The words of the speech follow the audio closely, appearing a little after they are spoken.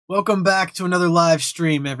Welcome back to another live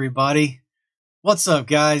stream, everybody. What's up,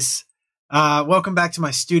 guys? Welcome back to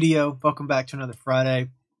my studio. Welcome back to another Friday.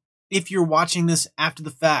 If you're watching this after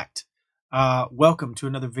the fact, welcome to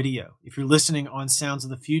another video. If you're listening on Sounds of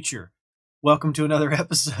the Future, welcome to another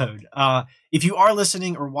episode. If you are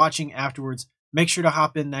listening or watching afterwards, make sure to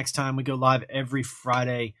hop in next time. We go live every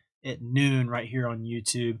Friday at noon right here on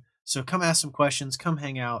YouTube. So come ask some questions, come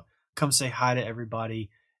hang out, come say hi to everybody,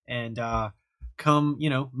 and come,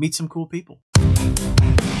 meet some cool people.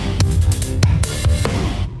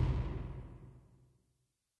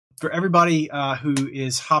 For everybody who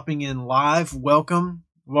is hopping in live, welcome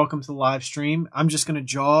to the live stream. I'm just going to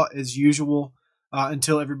jaw as usual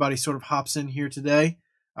until everybody sort of hops in here today.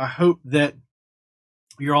 I hope that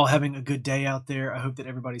you're all having a good day out there. I hope that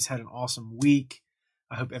everybody's had an awesome week.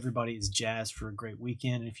 I hope everybody is jazzed for a great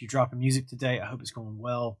weekend. And if you're dropping music today, I hope it's going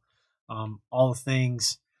well. All the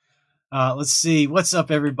things. Let's see. What's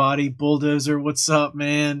up, everybody? Bulldozer, what's up,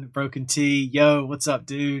 man? Broken T, yo, what's up,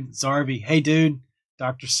 dude? Zarby, hey, dude.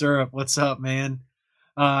 Dr. Syrup, what's up, man?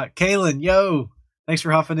 Kaylin, yo, thanks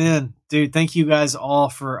for hopping in. Dude, thank you guys all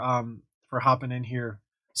for hopping in here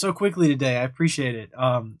so quickly today. I appreciate it.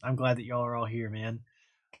 I'm glad that y'all are all here, man.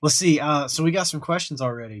 Let's see. So we got some questions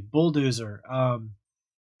already. Bulldozer. All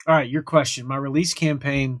right, your question. My release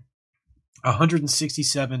campaign,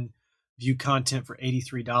 167 view content for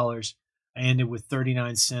 $83. I ended with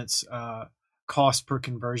 39 cents cost per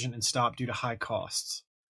conversion and stopped due to high costs.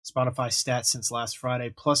 Spotify stats since last Friday,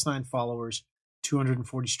 plus 9 followers,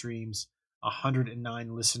 240 streams,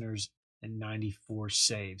 109 listeners, and 94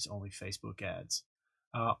 saves, only Facebook ads.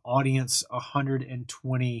 Audience,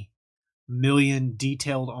 120 million,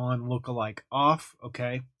 detailed on, lookalike off.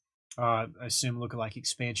 Okay. I assume lookalike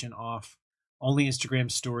expansion off. Only Instagram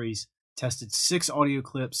stories. Tested 6 audio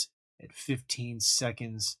clips at 15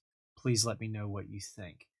 seconds. Please let me know what you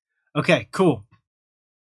think. Okay, cool.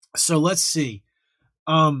 So let's see.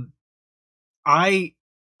 I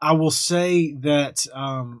will say that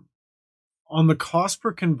on the cost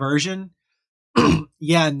per conversion,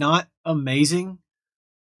 yeah, not amazing,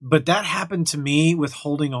 but that happened to me with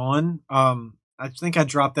Holding On. I think I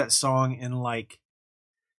dropped that song in it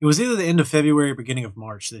was either the end of February or beginning of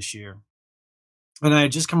March this year. And I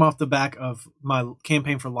had just come off the back of my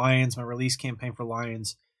campaign for Lions, my release campaign for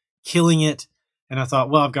Lions, killing it. And I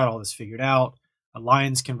thought, well, I've got all this figured out.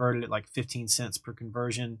 Lions converted at 15 cents per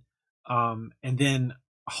conversion. And then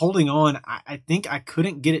Holding On, I think I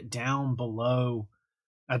couldn't get it down below.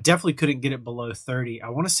 I definitely couldn't get it below 30. I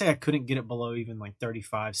want to say I couldn't get it below even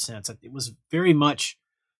 35 cents. It was very much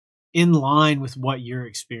in line with what you're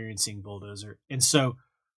experiencing, Bulldozer. And so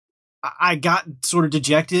I got sort of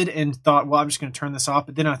dejected and thought, well, I'm just going to turn this off.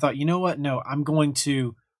 But then I thought, you know what? No, I'm going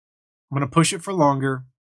to push it for longer.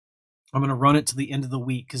 I'm going to run it to the end of the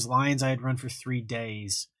week because Lions I had run for 3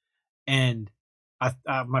 days. And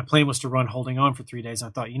my plan was to run Holding On for 3 days. I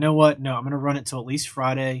thought, you know what? No, I'm going to run it till at least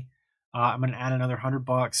Friday. I'm going to add another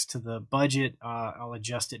 $100 to the budget. I'll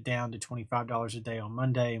adjust it down to $25 a day on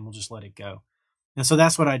Monday and we'll just let it go. And so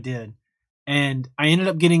that's what I did. And I ended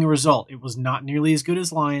up getting a result. It was not nearly as good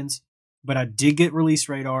as Lions, but I did get Release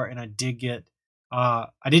Radar and I did get, I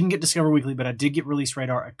didn't get Discover Weekly, but I did get Release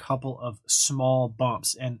Radar a couple of small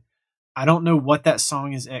bumps. And I don't know what that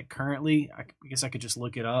song is at currently. I guess I could just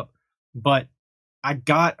look it up, but I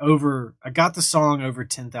got the song over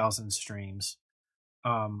 10,000 streams.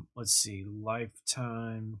 Let's see,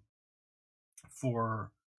 lifetime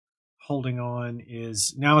for Holding On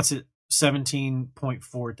is now it's at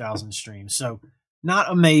 17.4 thousand streams. So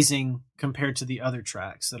not amazing compared to the other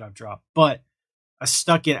tracks that I've dropped, but I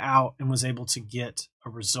stuck it out and was able to get a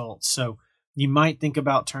result. So you might think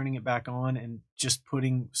about turning it back on and just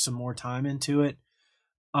putting some more time into it.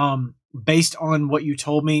 Based on what you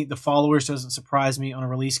told me, the followers doesn't surprise me. On a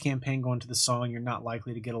release campaign going to the song, you're not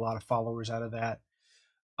likely to get a lot of followers out of that.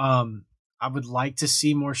 I would like to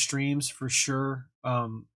see more streams for sure.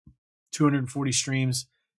 240 streams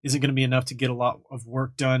isn't going to be enough to get a lot of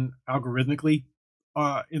work done algorithmically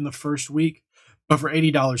in the first week. But for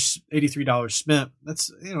 $83 spent,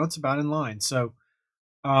 that's, it's about in line. So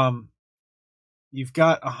you've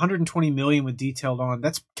got 120 million with Detailed On.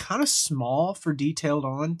 That's kind of small for Detailed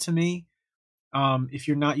On to me. If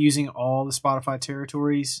you're not using all the Spotify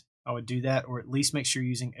territories, I would do that, or at least make sure you're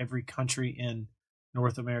using every country in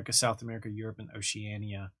North America, South America, Europe, and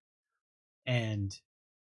Oceania. And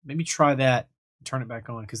maybe try that and turn it back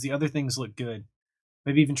on because the other things look good.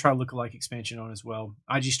 Maybe even try lookalike expansion on as well.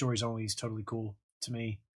 IG stories only is totally cool to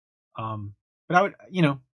me. But I would,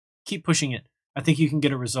 keep pushing it. I think you can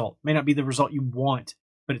get a result. May not be the result you want,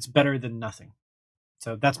 but it's better than nothing.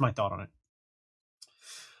 So that's my thought on it.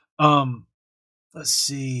 Um, let's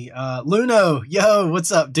see. Luno, yo,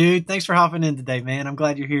 what's up, dude? Thanks for hopping in today, man. I'm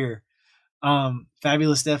glad you're here.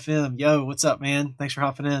 Fabulous FM, yo, what's up, man? Thanks for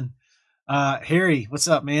hopping in. Harry, what's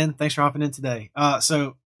up, man? Thanks for hopping in today.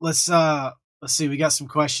 So let's see. We got some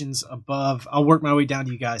questions above. I'll work my way down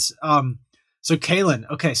to you guys. So Kaylin,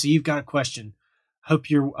 okay, so you've got a question.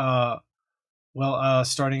 Hope you're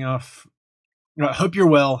starting off. Hope you're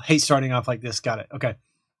well. Hate starting off like this. Got it. Okay.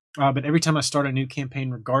 But every time I start a new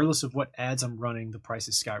campaign, regardless of what ads I'm running, the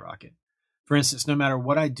prices skyrocket. For instance, no matter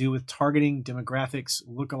what I do with targeting, demographics,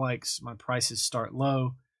 lookalikes, my prices start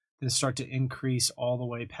low, then start to increase all the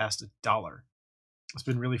way past $1. It's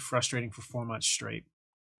been really frustrating for 4 months straight.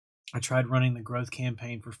 I tried running the growth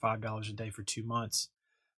campaign for $5 a day for 2 months,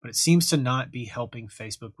 but it seems to not be helping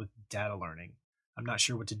Facebook with data learning. I'm not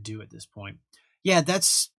sure what to do at this point. Yeah,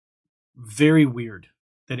 that's very weird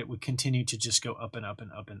that it would continue to just go up and up and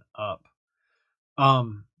up and up. I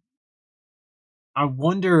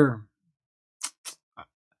wonder,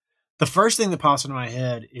 the first thing that pops into my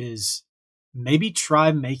head is maybe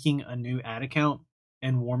try making a new ad account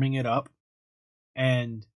and warming it up,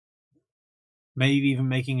 and maybe even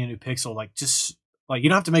making a new pixel. Like, just like, you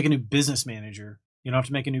don't have to make a new business manager. You don't have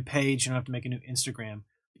to make a new page. You don't have to make a new Instagram.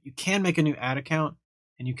 But you can make a new ad account,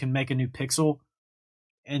 and you can make a new pixel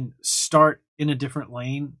and start in a different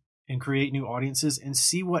lane and create new audiences and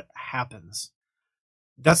see what happens.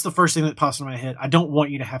 That's the first thing that pops in my head. I don't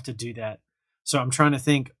want you to have to do that. So I'm trying to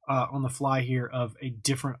think on the fly here of a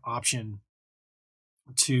different option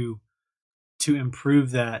to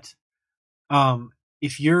improve that.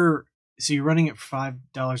 If you're running it for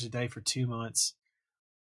 $5 a day for 2 months,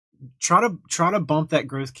 try to bump that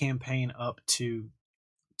growth campaign up to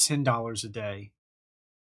 $10 a day.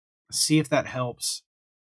 See if that helps.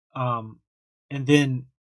 And then,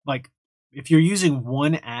 like, if you're using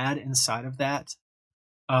one ad inside of that,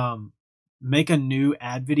 make a new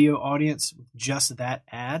ad video audience with just that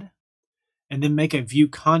ad, and then make a view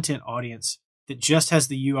content audience that just has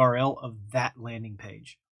the URL of that landing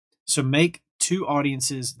page. So make 2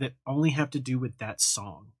 audiences that only have to do with that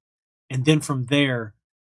song. And then from there,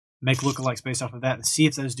 make lookalikes based off of that and see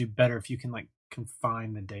if those do better, if you can, like,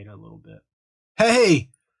 confine the data a little bit.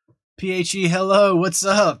 Hey, PHE, hello, what's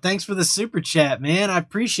up? Thanks for the super chat, man. I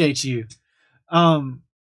appreciate you.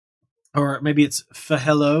 Or maybe it's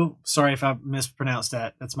hello. Sorry if I mispronounced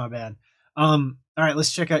that. That's my bad. All right,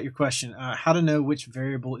 let's check out your question. How to know which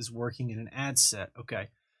variable is working in an ad set. Okay.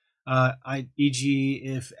 E.g.,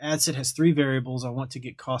 if ad set has 3 variables, I want to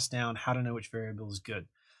get costs down. How to know which variable is good.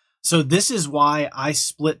 So this is why I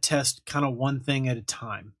split test kind of one thing at a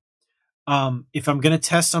time. If I'm going to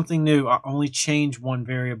test something new, I only change one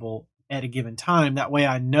variable at a given time. That way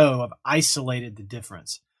I know I've isolated the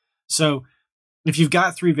difference. So if you've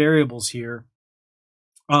got 3 variables here,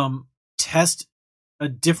 test a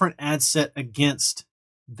different ad set against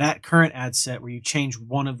that current ad set where you change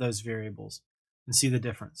one of those variables and see the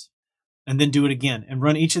difference. And then do it again and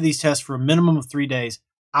run each of these tests for a minimum of 3 days.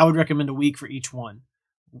 I would recommend a week for each one.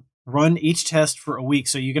 Run each test for a week.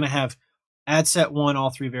 So you're going to have ad set 1, all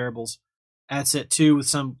 3 variables, ad set 2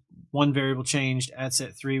 with one variable changed, ad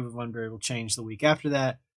set 3 with one variable changed the week after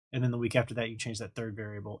that. And then the week after that, you change that 3rd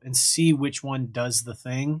variable and see which one does the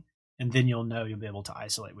thing. And then you'll be able to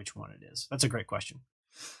isolate which one it is. That's a great question.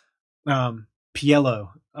 Piello.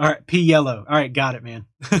 All right. P yellow. All right. Got it, man.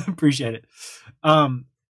 Appreciate it.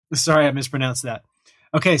 Sorry, I mispronounced that.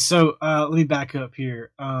 Okay. So, let me back up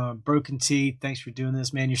here. Broken Teeth. Thanks for doing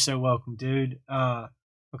this, man. You're so welcome, dude.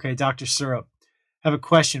 Okay. Dr. Syrup. Have a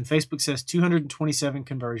question. Facebook says 227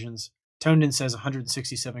 conversions. Toned says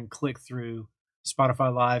 167 click through.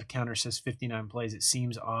 Spotify Live counter says 59 plays. It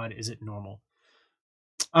seems odd. Is it normal?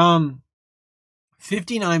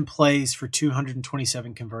 59 plays for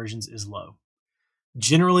 227 conversions is low.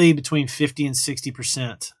 Generally between 50 and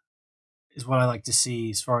 60% is what I like to see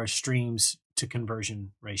as far as streams to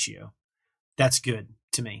conversion ratio. That's good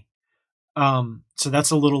to me. So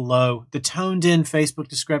that's a little low. The toned in Facebook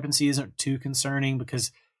discrepancy isn't too concerning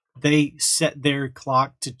because they set their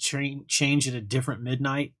clock to change at a different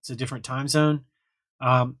midnight. It's a different time zone.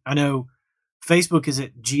 I know Facebook is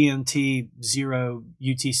at GMT 0,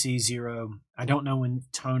 UTC 0. I don't know when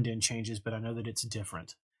toned in changes, but I know that it's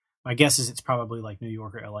different. My guess is it's probably like New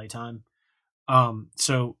York or LA time.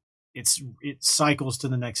 So it cycles to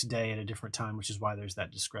the next day at a different time, which is why there's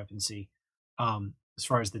that discrepancy. As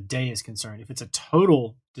far as the day is concerned, if it's a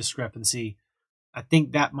total discrepancy, I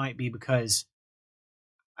think that might be because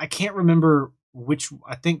I can't remember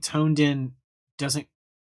I think toned in doesn't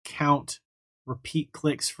count repeat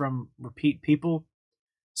clicks from repeat people.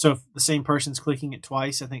 So if the same person's clicking it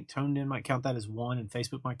twice, I think TuneIn might count that as 1 and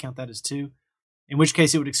Facebook might count that as 2, in which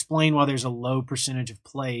case it would explain why there's a low percentage of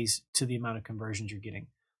plays to the amount of conversions you're getting.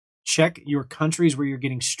 Check your countries where you're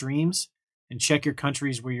getting streams and check your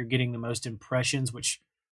countries where you're getting the most impressions, which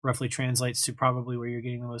roughly translates to probably where you're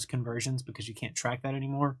getting the most conversions because you can't track that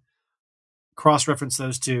anymore. Cross-reference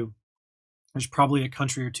those two. There's probably a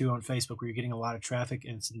country or two on Facebook where you're getting a lot of traffic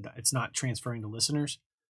and it's not transferring to listeners.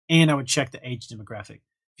 And I would check the age demographic.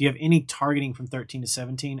 If you have any targeting from 13 to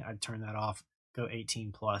 17, I'd turn that off. Go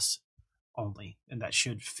 18 plus only, and that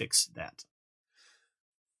should fix that.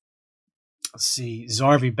 Let's see.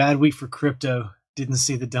 Zarvi, bad week for crypto. Didn't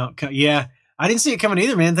see the dump. Yeah, I didn't see it coming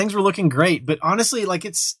either, man. Things were looking great, but honestly, like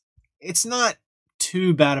it's not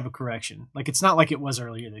too bad of a correction. Like it's not like it was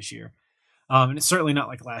earlier this year, and it's certainly not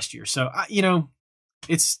like last year. So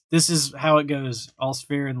this is how it goes. All's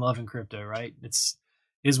fair in love and crypto, right?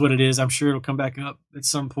 Is what it is. I'm sure it'll come back up at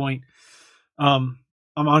some point. I'm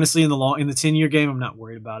honestly in the 10-year game, I'm not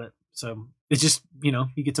worried about it. So it's just,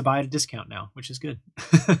 you get to buy at a discount now, which is good.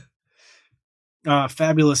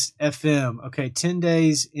 Fabulous FM. Okay, 10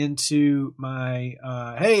 days into my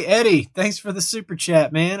hey Eddie, thanks for the super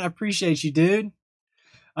chat, man. I appreciate you, dude.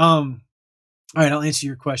 All right, I'll answer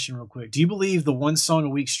your question real quick. Do you believe the one song a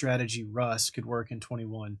week strategy, Russ, could work in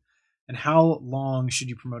 21? And how long should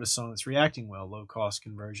you promote a song that's reacting well? Low cost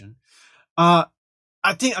conversion.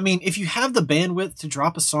 If you have the bandwidth to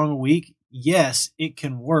drop a song a week, yes, it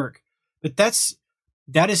can work. But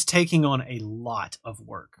that is taking on a lot of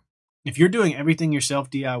work. If you're doing everything yourself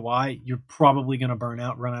DIY, you're probably going to burn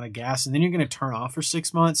out, run out of gas, and then you're going to turn off for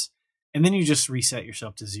 6 months, and then you just reset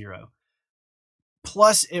yourself to 0.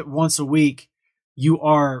 Plus, at once a week, you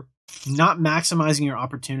are not maximizing your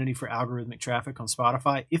opportunity for algorithmic traffic on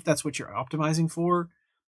Spotify. If that's what you're optimizing for,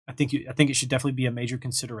 I think it should definitely be a major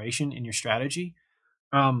consideration in your strategy.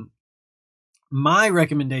 My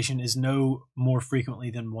recommendation is no more frequently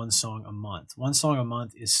than one song a month. One song a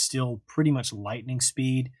month is still pretty much lightning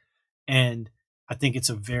speed, and I think it's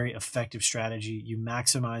a very effective strategy. You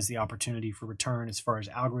maximize the opportunity for return as far as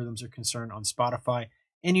algorithms are concerned on Spotify,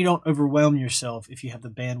 and you don't overwhelm yourself if you have the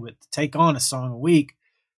bandwidth to take on a song a week.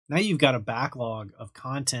 Now you've got a backlog of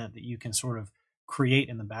content that you can sort of create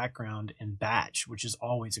in the background and batch, which is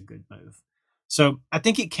always a good move. So I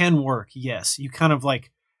think it can work. Yes, you kind of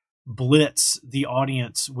like blitz the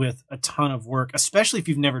audience with a ton of work, especially if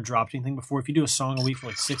you've never dropped anything before. If you do a song a week for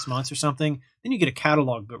like 6 months or something, then you get a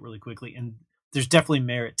catalog built really quickly. And there's definitely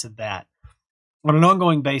merit to that. On an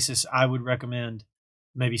ongoing basis, I would recommend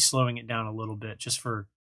maybe slowing it down a little bit just for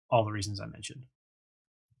all the reasons I mentioned.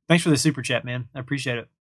 Thanks for the super chat, man. I appreciate it.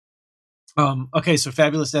 Okay, so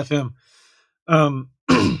Fabulous FM.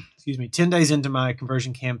 Excuse me. 10 days into my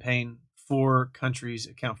conversion campaign, 4 countries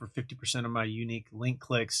account for 50% of my unique link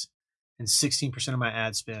clicks and 16% of my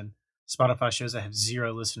ad spend. Spotify shows I have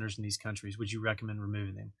 0 listeners in these countries. Would you recommend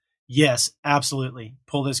removing them? Yes, absolutely.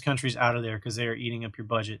 Pull those countries out of there because they are eating up your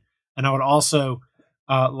budget. And I would also,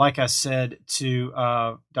 like I said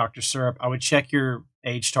to Dr. Syrup, I would check your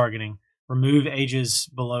age targeting. Remove ages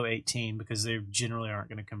below 18 because they generally aren't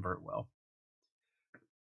going to convert well.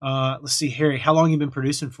 Let's see, Harry, how long have you been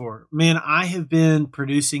producing for? Man, I have been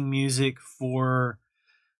producing music for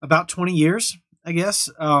about 20 years, I guess.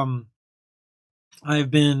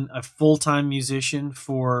 I've been a full-time musician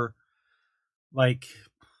for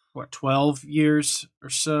 12 years or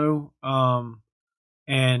so.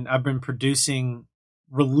 And I've been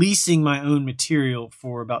releasing my own material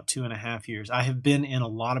for about 2.5 years. I have been in a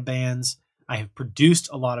lot of bands. I have produced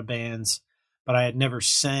a lot of bands, but I had never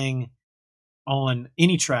sang on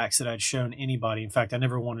any tracks that I'd shown anybody. In fact, I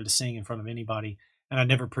never wanted to sing in front of anybody, and I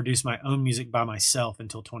never produced my own music by myself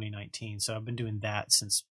until 2019. So I've been doing that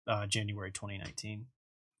since January 2019.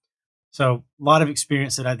 So a lot of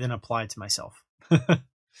experience that I then applied to myself.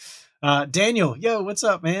 Daniel, yo, what's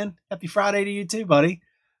up, man? Happy Friday to you too, buddy.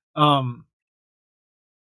 Let's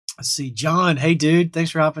see, John. Hey, dude,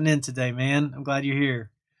 thanks for hopping in today, man. I'm glad you're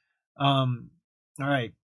here. All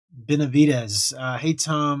right. Benavides. Hey,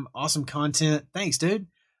 Tom. Awesome content. Thanks, dude.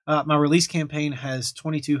 My release campaign has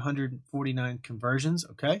 2,249 conversions.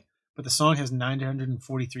 Okay. But the song has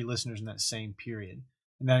 943 listeners in that same period.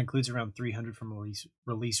 And that includes around 300 from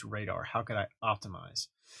release radar. How could I optimize?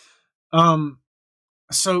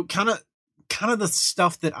 So kind of the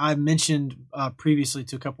stuff that I mentioned previously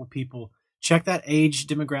to a couple people. Check that age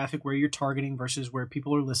demographic where you're targeting versus where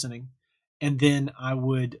people are listening. And then I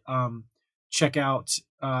would check out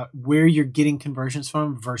where you're getting conversions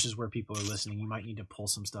from versus where people are listening. You might need to pull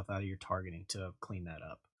some stuff out of your targeting to clean that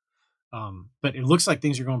up. But it looks like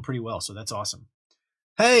things are going pretty well, so that's awesome.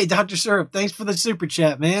 Hey, Dr. Syrup, thanks for the super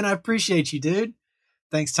chat, man. I appreciate you, dude.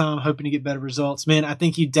 Thanks, Tom. Hoping to get better results, man. I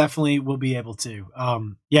think you definitely will be able to.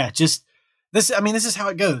 Yeah, just this. I mean, this is how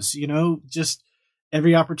it goes. You know, just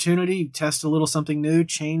every opportunity, test a little something new,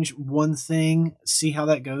 change one thing, see how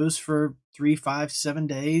that goes for 3, 5, 7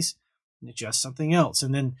 days, and adjust something else.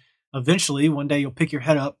 And then eventually one day you'll pick your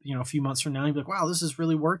head up, you know, a few months from now, and you'll be like, wow, this is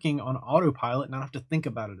really working on autopilot and I don't have to think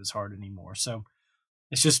about it as hard anymore. So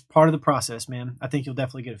it's just part of the process, man. I think you'll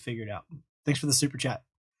definitely get it figured out. Thanks for the super chat.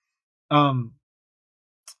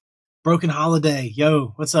 Broken Holiday.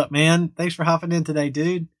 Yo, what's up, man? Thanks for hopping in today,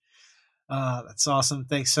 dude. That's awesome.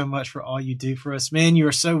 Thanks so much for all you do for us, man. You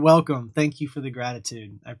are so welcome. Thank you for the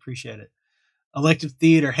gratitude. I appreciate it. Elective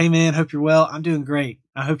Theater. Hey, man. Hope you're well. I'm doing great.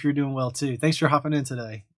 I hope you're doing well too. Thanks for hopping in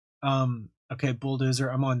today. Okay, Bulldozer.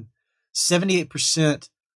 I'm on 78%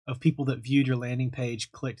 of people that viewed your landing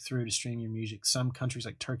page clicked through to stream your music. Some countries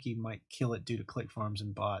like Turkey might kill it due to click farms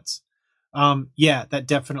and bots. Yeah, that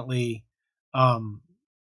definitely,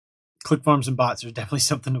 click farms and bots are definitely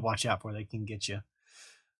something to watch out for. They can get you.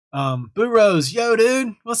 Boo Rose, yo,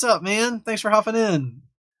 dude, what's up, man? Thanks for hopping in.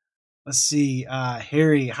 Let's see,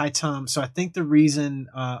 Harry, hi, Tom. So I think the reason,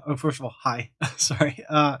 first of all, hi, sorry.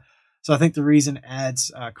 So I think the reason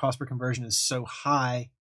ads cost per conversion is so high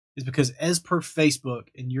is because, as per Facebook,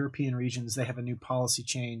 in European regions, they have a new policy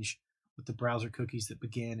change with the browser cookies that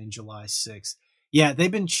began in July 6th. Yeah,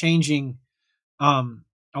 they've been changing a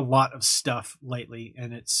lot of stuff lately,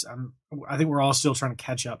 and I think we're all still trying to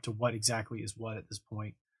catch up to what exactly is what at this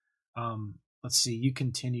point. Let's see, you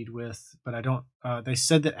continued with, but I don't, they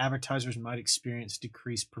said that advertisers might experience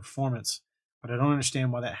decreased performance, but I don't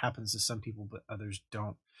understand why that happens to some people, but others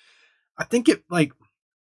don't. I think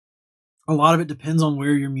a lot of it depends on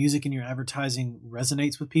where your music and your advertising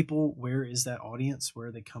resonates with people. Where is that audience? Where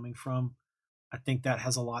are they coming from? I think that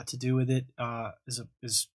has a lot to do with it,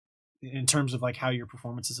 is in terms of like how your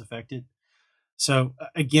performance is affected. So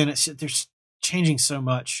again, there's changing so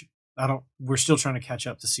much. We're still trying to catch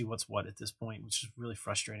up to see what's what at this point, which is really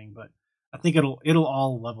frustrating, but I think it'll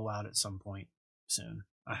all level out at some point soon.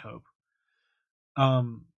 I hope.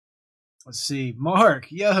 Let's see.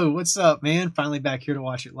 Mark, yo, what's up, man? Finally back here to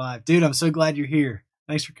watch it live. Dude, I'm so glad you're here.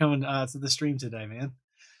 Thanks for coming to the stream today, man.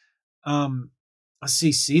 Let's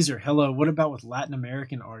see. Caesar, hello. What about with Latin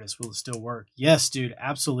American artists? Will it still work? Yes, dude,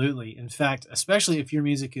 absolutely. In fact, especially if your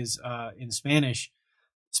music is in Spanish,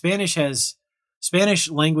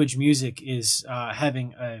 Spanish language music is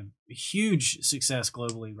having a huge success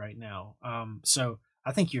globally right now. So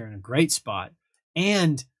I think you're in a great spot.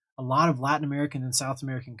 And a lot of Latin American and South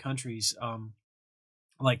American countries,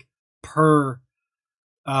 like I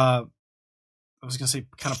was going to say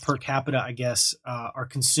kind of per capita, I guess, are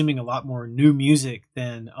consuming a lot more new music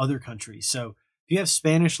than other countries. So if you have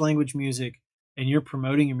Spanish language music and you're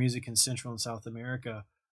promoting your music in Central and South America,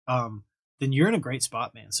 then you're in a great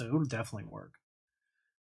spot, man. So it will definitely work.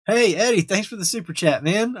 Hey, Eddie, thanks for the super chat,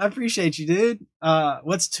 man. I appreciate you, dude.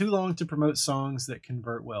 What's too long to promote songs that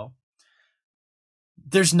convert well?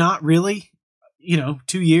 There's not really,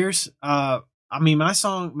 2 years. I mean, my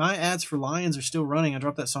ads for Lions are still running. I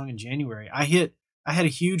dropped that song in January. I had a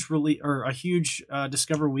huge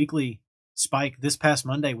Discover Weekly spike this past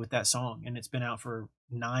Monday with that song, and it's been out for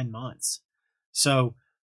 9 months. So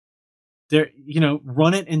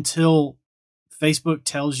run it until Facebook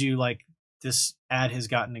tells you like this ad has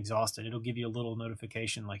gotten exhausted. It'll give you a little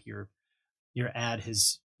notification like your ad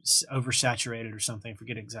has oversaturated or something. I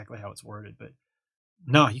forget exactly how it's worded, but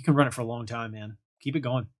no, you can run it for a long time, man. Keep it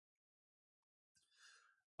going.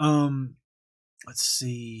 Let's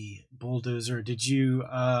see. Bulldozer,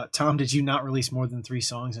 Tom, did you not release more than 3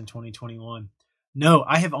 songs in 2021? No,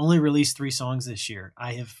 I have only released 3 songs this year.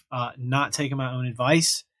 I have not taken my own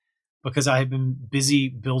advice because I have been busy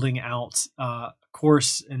building out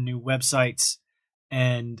course and new websites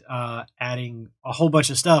and adding a whole bunch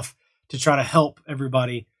of stuff to try to help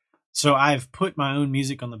everybody. So I've put my own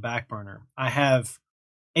music on the back burner. I have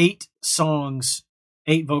 8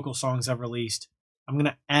 vocal songs I've released. I'm going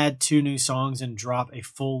to add 2 new songs and drop a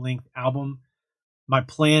full-length album. My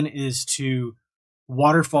plan is to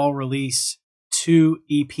waterfall release 2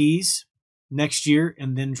 EPs next year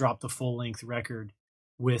and then drop the full-length record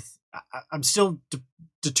with... I'm still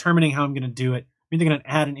determining how I'm going to do it. I'm either going to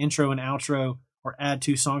add an intro and outro or add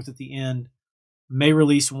 2 songs at the end. May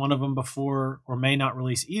release one of them before or may not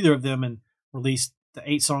release either of them and release the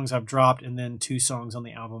 8 songs I've dropped and then 2 songs on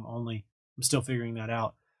the album only. I'm still figuring that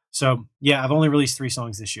out. So yeah, I've only released 3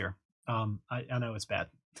 songs this year. I know it's bad.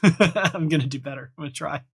 I'm going to do better. I'm going to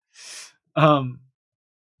try.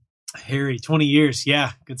 Harry, 20 years.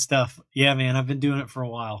 Yeah. Good stuff. Yeah, man. I've been doing it for a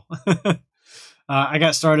while. I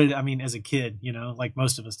got started, I mean, as a kid, you know, like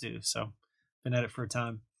most of us do. So been at it for a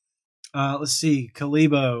time. Let's see.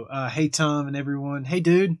 Kalibo. Hey, Tom and everyone. Hey,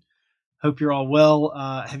 dude. Hope you're all well.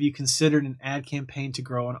 Have you considered an ad campaign to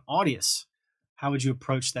grow an audience? How would you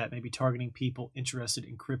approach that? Maybe targeting people interested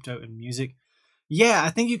in crypto and music? Yeah, I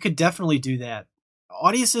think you could definitely do that.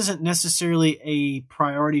 Audience isn't necessarily a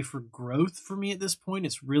priority for growth for me at this point.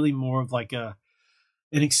 It's really more of like an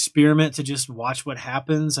experiment to just watch what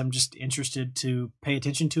happens. I'm just interested to pay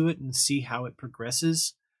attention to it and see how it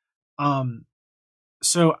progresses.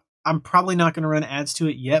 So I'm probably not going to run ads to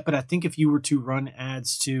it yet, but I think if you were to run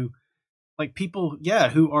ads to like people, yeah,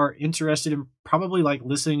 who are interested in probably like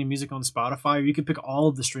listening to music on Spotify, or you could pick all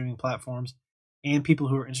of the streaming platforms, and people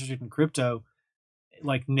who are interested in crypto,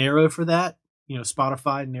 like narrow for that, you know,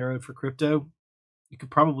 Spotify narrowed for crypto, you could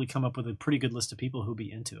probably come up with a pretty good list of people who'll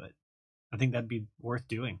be into it. I think that'd be worth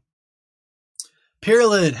doing.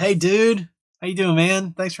 Pyramid, hey dude, how you doing,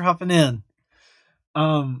 man? Thanks for hopping in.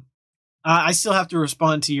 I still have to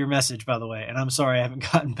respond to your message, by the way, and I'm sorry I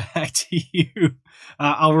haven't gotten back to you.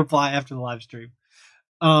 I'll reply after the live stream.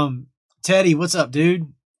 Teddy, what's up,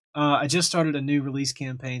 dude? I just started a new release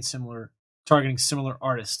campaign targeting similar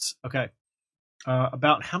artists. Okay.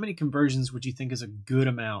 About how many conversions would you think is a good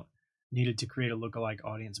amount needed to create a lookalike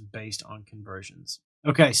audience based on conversions?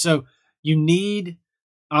 Okay, so you need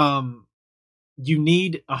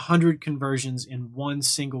 100 conversions in one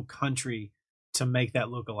single country to make that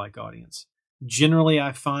lookalike audience. Generally,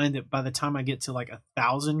 I find that by the time I get to like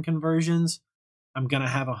 1,000 conversions, I'm going to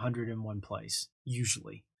have 100 in one place,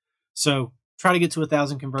 usually. So try to get to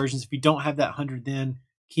 1,000 conversions. If you don't have that 100, then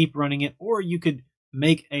keep running it. Or you could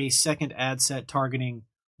make a second ad set targeting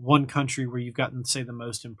one country where you've gotten, say, the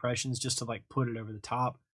most impressions, just to like put it over the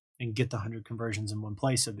top and get the 100 conversions in one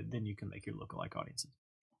place, so that then you can make your lookalike audiences.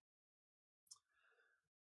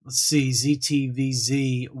 Let's see,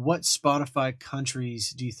 ZTVZ. What Spotify countries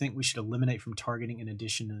do you think we should eliminate from targeting in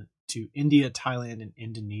addition to India, Thailand, and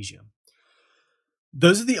Indonesia?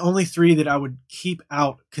 Those are the only three that I would keep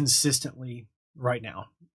out consistently right now.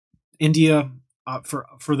 India,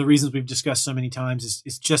 for the reasons we've discussed so many times,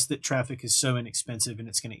 it's just that traffic is so inexpensive and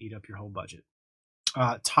it's going to eat up your whole budget.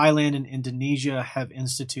 Thailand and Indonesia have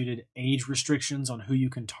instituted age restrictions on who you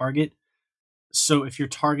can target. So if you're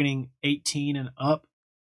targeting 18 and up,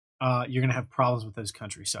 you're going to have problems with those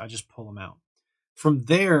countries. So I just pull them out. From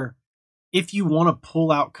there, if you want to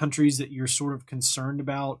pull out countries that you're sort of concerned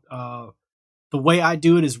about, the way I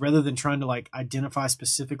do it is, rather than trying to like identify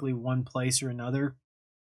specifically one place or another,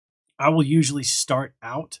 I will usually start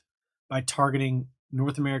out by targeting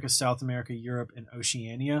North America, South America, Europe, and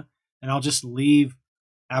Oceania. And I'll just leave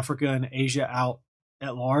Africa and Asia out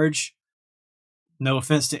at large. No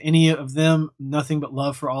offense to any of them, nothing but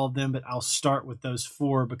love for all of them, but I'll start with those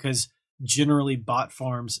four because generally bot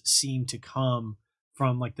farms seem to come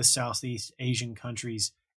from like the Southeast Asian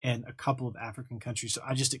countries and a couple of African countries. So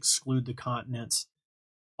I just exclude the continents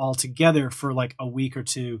altogether for like a week or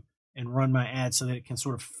two and run my ad so that it can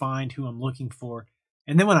sort of find who I'm looking for.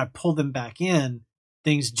 And then when I pull them back in,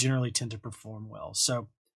 things generally tend to perform well. So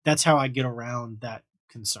that's how I get around that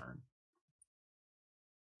concern.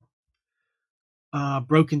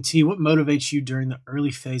 Broken T, what motivates you during the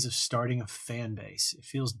early phase of starting a fan base? It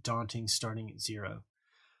feels daunting starting at zero.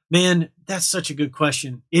 Man, that's such a good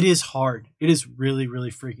question. It is hard. It is really,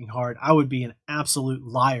 really freaking hard. I would be an absolute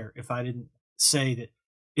liar if I didn't say that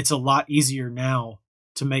it's a lot easier now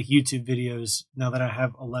to make YouTube videos now that I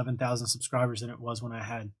have 11,000 subscribers than it was when I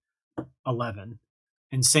had 11.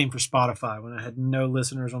 And same for Spotify. When I had no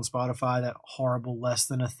listeners on Spotify, that horrible less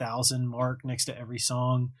than 1,000 mark next to every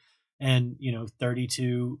song, and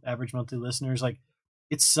 32 average monthly listeners, like,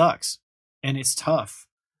 it sucks and it's tough.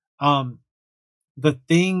 The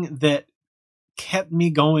thing that kept me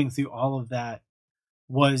going through all of that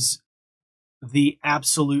was the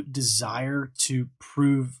absolute desire to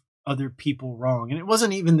prove other people wrong. And it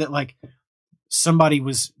wasn't even that like somebody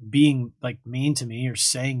was being like mean to me or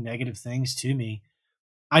saying negative things to me.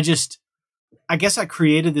 I guess I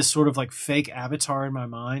created this sort of like fake avatar in my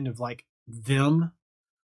mind of like them.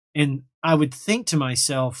 And I would think to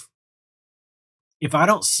myself, if I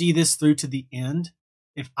don't see this through to the end,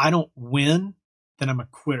 if I don't win, then I'm a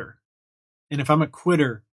quitter. And if I'm a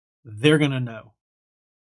quitter, they're going to know.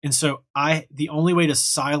 And so the only way to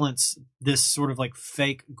silence this sort of like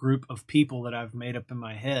fake group of people that I've made up in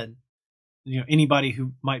my head, anybody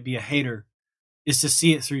who might be a hater, is to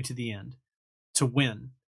see it through to the end, to win.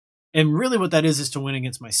 And really what that is to win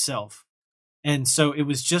against myself. And so it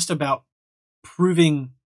was just about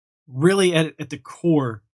proving really at the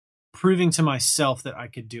core proving to myself that I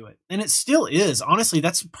could do it. And it still is. Honestly,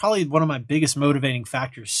 that's probably one of my biggest motivating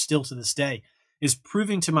factors still to this day, is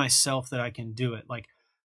proving to myself that I can do it. Like,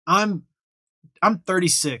 I'm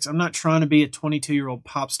 36. I'm not trying to be a 22-year-old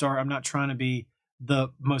pop star. I'm not trying to be the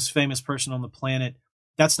most famous person on the planet.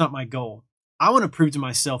 That's not my goal. I want to prove to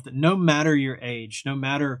myself that no matter your age, no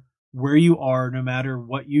matter where you are, no matter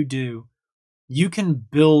what you do, you can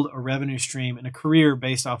build a revenue stream and a career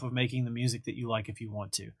based off of making the music that you like if you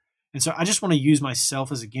want to. And so I just want to use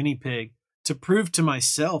myself as a guinea pig to prove to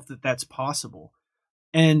myself that that's possible.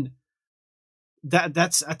 And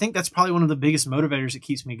that's I think that's probably one of the biggest motivators that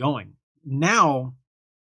keeps me going. Now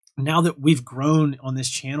that we've grown on this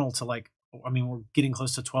channel to we're getting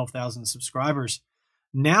close to 12,000 subscribers.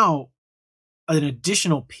 Now, an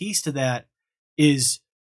additional piece to that is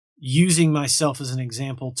using myself as an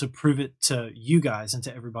example to prove it to you guys and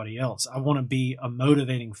to everybody else. I want to be a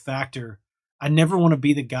motivating factor. I never want to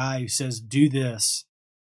be the guy who says, do this,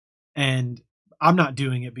 and I'm not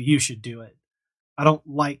doing it, but you should do it. I don't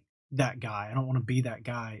like that guy. I don't want to be that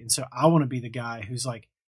guy. And so I want to be the guy who's like,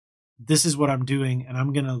 this is what I'm doing, and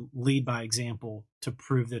I'm going to lead by example to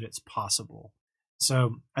prove that it's possible.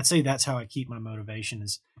 So I'd say that's how I keep my motivation,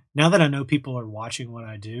 is now that I know people are watching what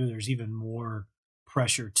I do, there's even more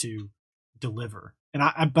pressure to deliver.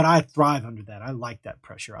 And but I thrive under that. I like that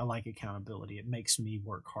pressure. I like accountability. It makes me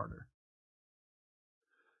work harder.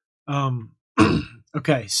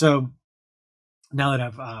 Okay. So now that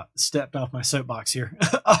I've stepped off my soapbox here,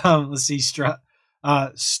 let's see.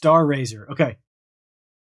 Star Razor. Okay.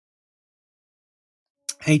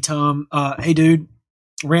 Hey, Tom. Hey, dude.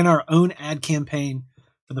 Ran our own ad campaign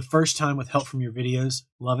for the first time with help from your videos.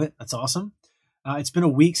 Love it. That's awesome. It's been a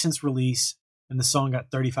week since release, and the song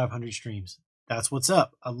got 3,500 streams. That's what's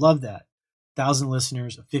up. I love that. 1,000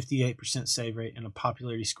 listeners, a 58% save rate, and a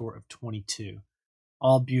popularity score of 22.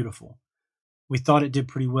 All beautiful. We thought it did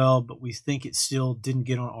pretty well, but we think it still didn't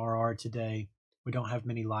get on RR today. We don't have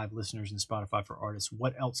many live listeners in Spotify for artists.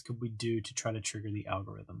 What else could we do to try to trigger the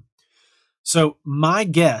algorithm? So my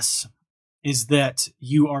guess is that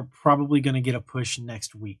you are probably going to get a push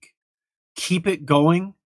next week. Keep it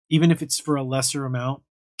going, even if it's for a lesser amount.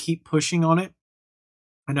 Keep pushing on it,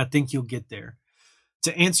 and I think you'll get there.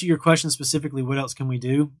 To answer your question specifically, what else can we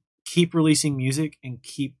do? Keep releasing music and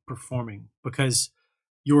keep performing, because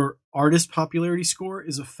your artist popularity score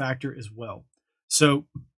is a factor as well. So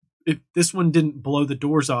if this one didn't blow the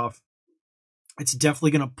doors off, it's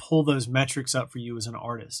definitely going to pull those metrics up for you as an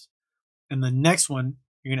artist. And the next one,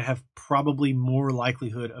 you're going to have probably more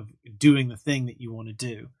likelihood of doing the thing that you want to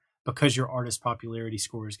do, because your artist popularity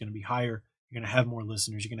score is going to be higher. You're going to have more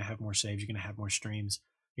listeners. You're going to have more saves. You're going to have more streams.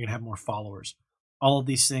 You're going to have more followers. All of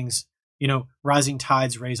these things, rising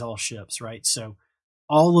tides raise all ships, right? So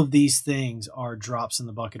all of these things are drops in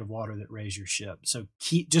the bucket of water that raise your ship. So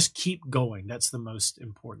just keep going. That's the most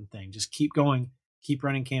important thing. Just keep going, keep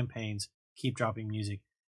running campaigns, keep dropping music,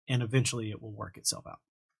 and eventually it will work itself out.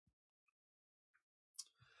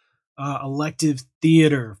 Elective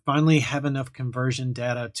theater. Finally have enough conversion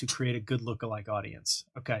data to create a good lookalike audience.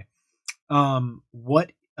 Okay.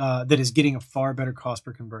 That is getting a far better cost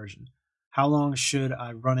per conversion. How long should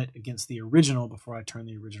I run it against the original before I turn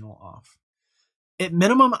the original off? At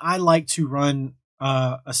minimum, I like to run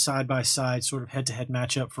a side-by-side sort of head-to-head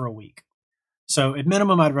matchup for a week. So at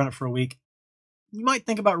minimum, I'd run it for a week. You might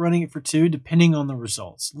think about running it for 2, depending on the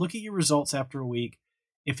results. Look at your results after a week.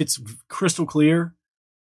 If it's crystal clear,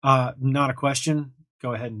 not a question,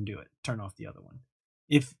 go ahead and do it. Turn off the other one.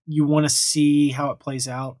 If you want to see how it plays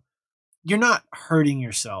out, you're not hurting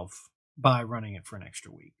yourself by running it for an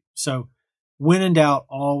extra week. So when in doubt,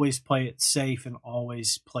 always play it safe and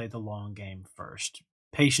always play the long game first.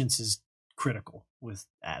 Patience is critical with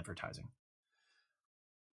advertising.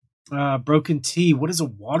 Broken T, what is a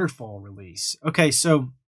waterfall release? Okay, so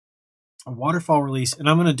a waterfall release, and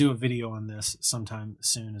I'm going to do a video on this sometime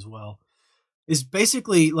soon as well, is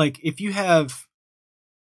basically like if you have,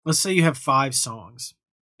 let's say you have 5 songs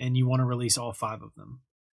and you want to release all 5 of them.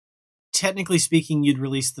 Technically speaking, you'd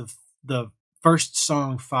release the first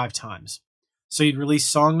song 5 times. So you'd release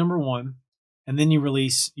song number 1, and then you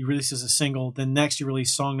release as a single. Then next you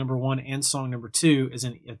release song number 1 and song number 2 as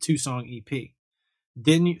a 2-song EP.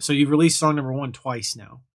 So you've released song number 1 twice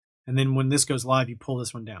now. And then when this goes live, you pull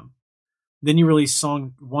this one down. Then you release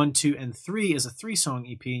song 1, 2, and 3 as a 3-song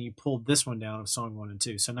EP, and you pull this one down of song 1 and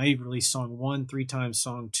 2. So now you've released song 1 3 times,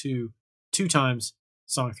 song 2 2 times,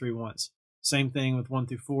 song 3 once. Same thing with 1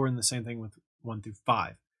 through 4, and the same thing with 1 through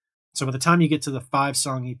 5. So by the time you get to the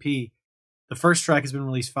 5-song EP, the first track has been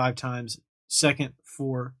released 5 times, second,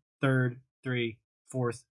 4, third, 3,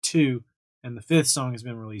 fourth, 2, and the 5th song has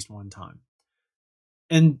been released 1 time.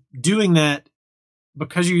 And doing that,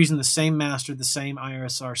 because you're using the same master, the same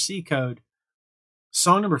ISRC code,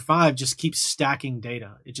 song number 5 just keeps stacking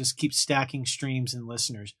data. It just keeps stacking streams and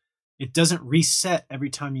listeners. It doesn't reset every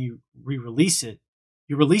time you re-release it.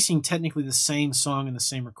 You're releasing technically the same song and the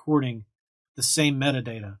same recording, the same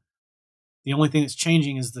metadata. The only thing that's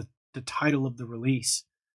changing is the title of the release.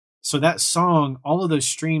 So that song, all of those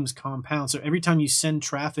streams compound. So every time you send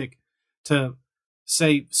traffic to,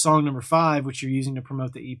 say, song number 5, which you're using to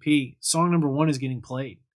promote the EP, song number 1 is getting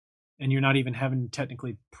played. And you're not even having to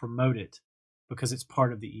technically promote it because it's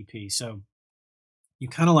part of the EP. So you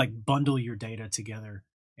kind of like bundle your data together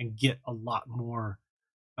and get a lot more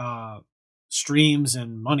streams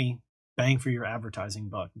and money, bang for your advertising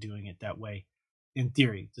buck doing it that way, in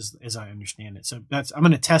theory, as I understand it. So I'm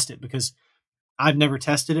going to test it because I've never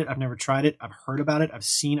tested it. I've never tried it. I've heard about it. I've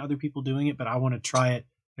seen other people doing it, but I want to try it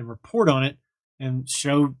and report on it and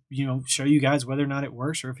show you guys whether or not it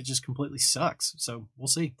works or if it just completely sucks. So we'll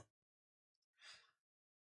see.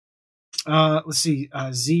 Let's see.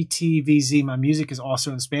 ZTVZ, my music is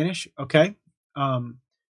also in Spanish. Okay.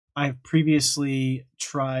 I've previously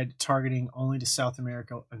tried targeting only to South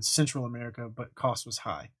America and Central America, but cost was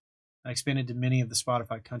high. I expanded to many of the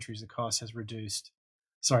Spotify countries. The cost has reduced.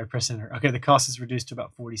 Sorry, press enter. Okay, the cost is reduced to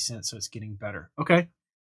about 40 cents, so it's getting better. Okay.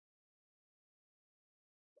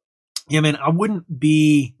 Yeah, man, I wouldn't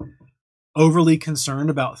be overly concerned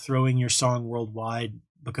about throwing your song worldwide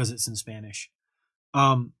because it's in Spanish.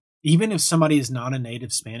 Even if somebody is not a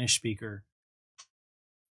native Spanish speaker,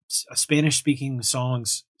 Spanish-speaking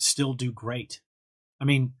songs still do great. I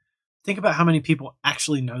mean, think about how many people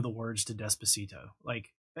actually know the words to Despacito. Like,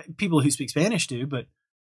 people who speak Spanish do, but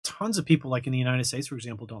tons of people, like in the United States, for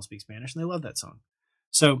example, don't speak Spanish, and they love that song.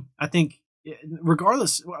 So I think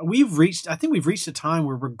regardless, we've reached a time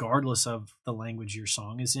where regardless of the language your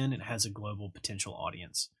song is in, it has a global potential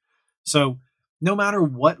audience. So no matter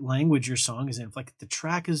what language your song is in, if like the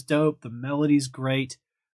track is dope, the melody's great,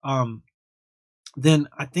 then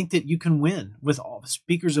I think that you can win with all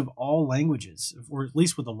speakers of all languages, or at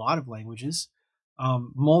least with a lot of languages,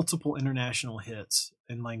 multiple international hits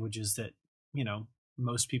in languages that,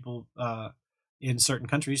 most people in certain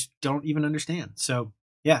countries don't even understand. So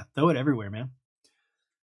yeah, throw it everywhere, man.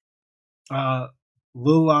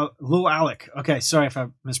 Lil Alec. Okay, sorry if I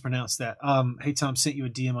mispronounced that. Hey Tom, sent you a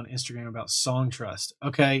DM on Instagram about Songtrust.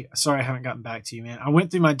 Okay, sorry I haven't gotten back to you, man. I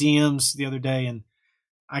went through my DMs the other day and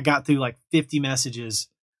I got through like 50 messages,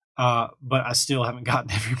 but I still haven't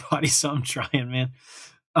gotten everybody, so I'm trying,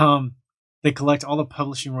 man. They collect all the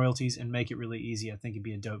publishing royalties and make it really easy. I think it'd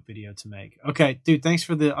be a dope video to make. Okay, dude, thanks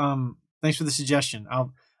for the suggestion.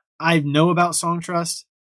 I know about Songtrust.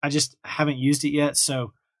 I just haven't used it yet,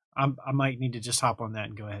 so I might need to just hop on that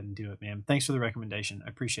and go ahead and do it, man. Thanks for the recommendation. I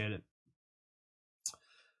appreciate it.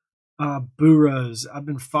 Burros, I've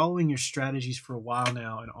been following your strategies for a while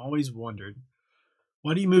now and always wondered,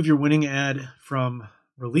 why do you move your winning ad from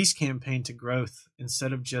release campaign to growth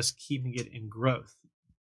instead of just keeping it in growth?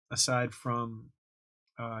 Aside from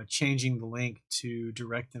changing the link to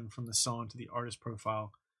direct them from the song to the artist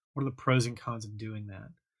profile, what are the pros and cons of doing that?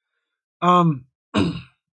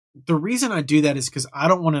 The reason I do that is because I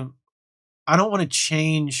don't want to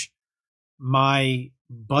change my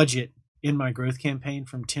budget in my growth campaign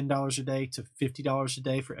from $10 a day to $50 a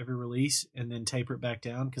day for every release and then taper it back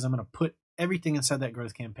down, because I'm going to put everything inside that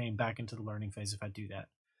growth campaign back into the learning phase if I do that.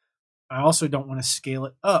 I also don't want to scale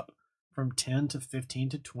it up from 10 to 15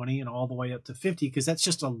 to 20 and all the way up to 50, because that's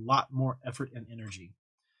just a lot more effort and energy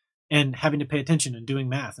and having to pay attention and doing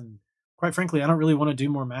math. And quite frankly, I don't really want to do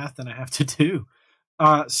more math than I have to do.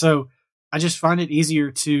 So I just find it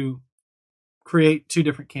easier to create 2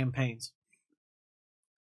 different campaigns.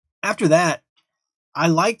 After that, I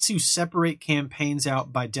like to separate campaigns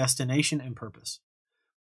out by destination and purpose.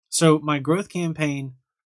 So my growth campaign,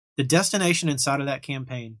 the destination inside of that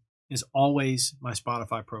campaign is always my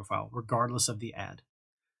Spotify profile, regardless of the ad.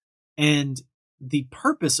 And the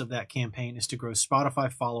purpose of that campaign is to grow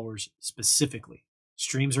Spotify followers specifically.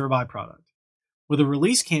 Streams are a byproduct. With a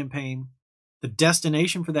release campaign, the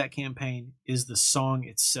destination for that campaign is the song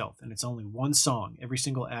itself, and it's only one song. Every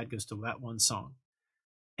single ad goes to that one song.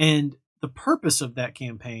 And the purpose of that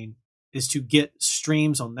campaign is to get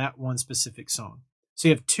streams on that one specific song. So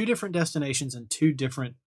you have 2 different destinations and 2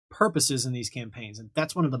 different purposes in these campaigns, and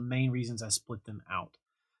that's one of the main reasons I split them out.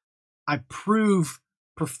 I prove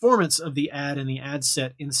performance of the ad and the ad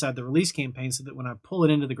set inside the release campaign so that when I pull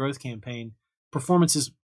it into the growth campaign, performance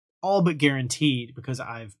is all but guaranteed because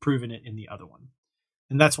I've proven it in the other one.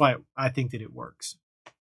 And that's why I think that it works.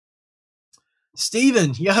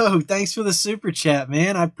 Steven, yo, thanks for the super chat,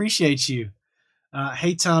 man. I appreciate you.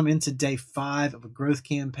 Hey, Tom, into day 5 of a growth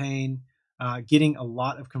campaign, getting a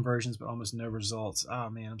lot of conversions, but almost no results. Oh,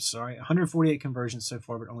 man, I'm sorry. 148 conversions so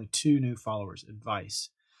far, but only 2 new followers. Advice.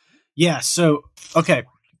 Yeah, so, okay.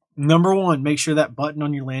 Number 1, make sure that button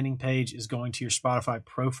on your landing page is going to your Spotify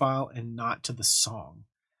profile and not to the song.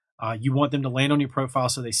 You want them to land on your profile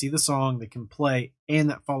so they see the song, they can play, and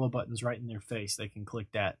that follow button's right in their face. They can click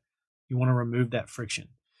that. You want to remove that friction.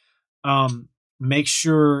 Make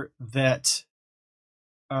sure that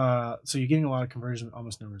so you're getting a lot of conversion,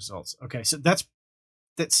 almost no results. Okay, so that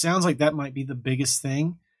sounds like that might be the biggest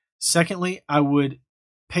thing. Secondly, I would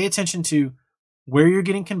pay attention to where you're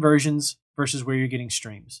getting conversions versus where you're getting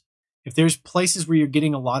streams. If there's places where you're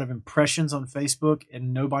getting a lot of impressions on Facebook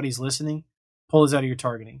and nobody's listening, pull those out of your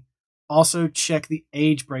targeting. Also, check the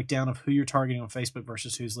age breakdown of who you're targeting on Facebook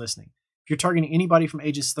versus who's listening. If you're targeting anybody from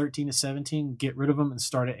ages 13 to 17, get rid of them and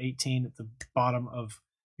start at 18 at the bottom of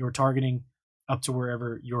your targeting up to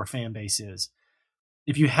wherever your fan base is.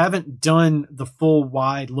 If you haven't done the full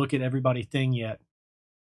wide look at everybody thing yet,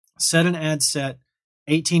 set an ad set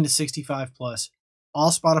 18 to 65 plus,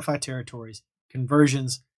 all Spotify territories,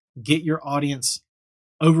 conversions, get your audience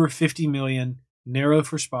over 50 million, narrowed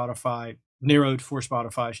for Spotify,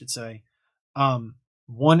 I should say.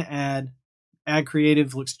 One ad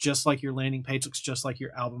creative looks just like your landing page, looks just like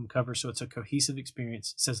your album cover. So it's a cohesive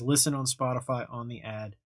experience. It says listen on Spotify on the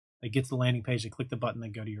ad. They get to the landing page, they click the button, they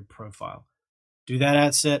go to your profile. Do that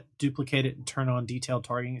ad set, duplicate it, and turn on detailed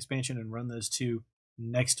targeting expansion and run those two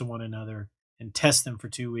next to one another and test them for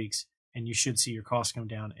 2 weeks. And you should see your costs come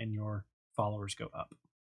down and your followers go up.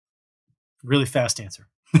 Really fast answer.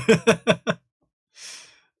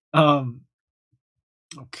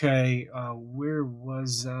 Okay, where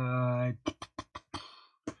was I?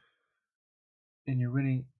 And you're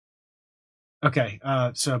winning. Okay,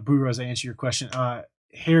 so Boo Rose, I answer your question.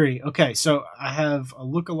 Harry, okay, so I have a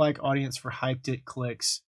lookalike audience for Hyped It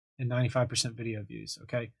clicks and 95% video views.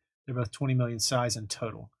 Okay, they're both 20 million size in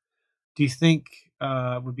total. Do you think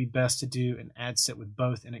would be best to do an ad set with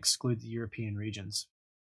both and exclude the European regions?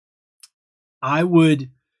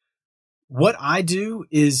 What I do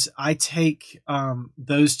is I take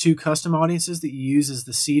those 2 custom audiences that you use as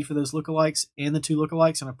the seed for those lookalikes and the 2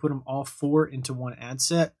 lookalikes, and I put them all 4 into one ad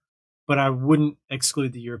set, but I wouldn't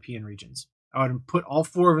exclude the European regions. I would put all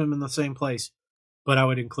 4 of them in the same place, but I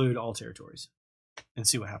would include all territories and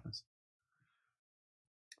see what happens.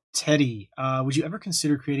 Teddy, would you ever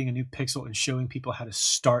consider creating a new pixel and showing people how to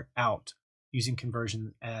start out using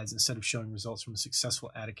conversion ads instead of showing results from a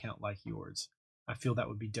successful ad account like yours? I feel that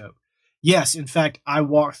would be dope. Yes, in fact, I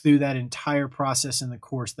walked through that entire process in the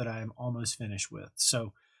course that I am almost finished with.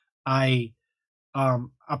 So I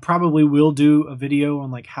probably will do a video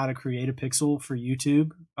on like how to create a pixel for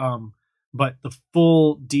YouTube. But the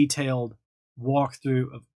full detailed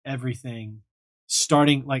walkthrough of everything,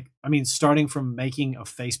 starting from making a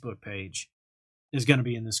Facebook page, is going to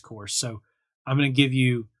be in this course. So I'm going to give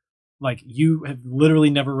you, like, you have literally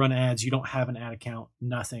never run ads. You don't have an ad account,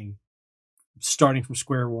 nothing. Starting from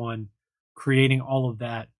square one, creating all of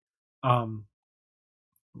that,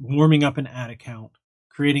 warming up an ad account,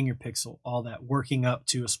 creating your pixel, all that, working up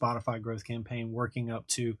to a Spotify growth campaign, working up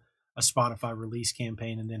to a Spotify release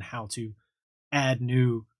campaign, and then how to add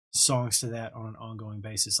new songs to that on an ongoing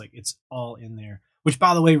basis. Like, it's all in there, which,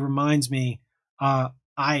 by the way, reminds me, I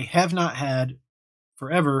have not had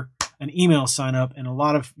forever an email sign up, and a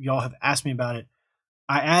lot of y'all have asked me about it.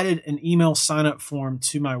 I added an email sign up form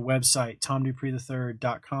to my website,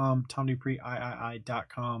 tomdupreethe3rd.com,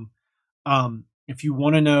 tomdupreeii.com. If you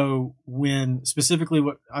want to know when, specifically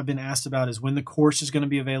what I've been asked about is when the course is going to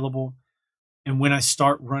be available and when I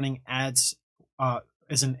start running ads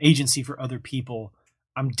as an agency for other people.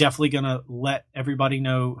 I'm definitely going to let everybody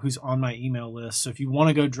know who's on my email list. So if you want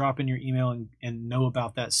to go drop in your email and know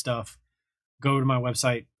about that stuff, go to my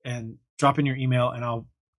website and drop in your email, and I'll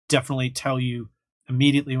definitely tell you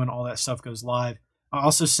immediately when all that stuff goes live. I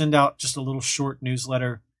also send out just a little short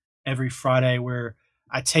newsletter every Friday where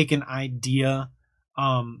I take an idea.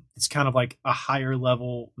 It's kind of like a higher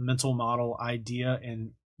level mental model idea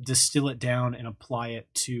and distill it down and apply it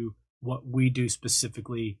to what we do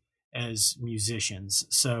specifically as musicians.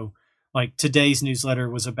 So like today's newsletter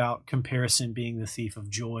was about comparison being the thief of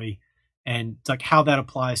joy, and like how that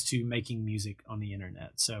applies to making music on the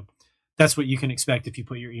internet. So that's what you can expect if you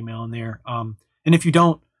put your email in there. And if you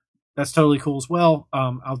don't, that's totally cool as well.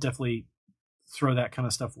 I'll definitely throw that kind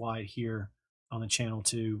of stuff wide here on the channel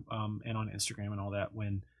too, and on Instagram and all that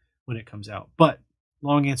when it comes out. But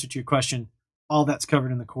long answer to your question, all that's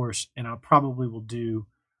covered in the course, and I probably will do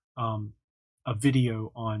a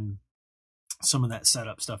video on some of that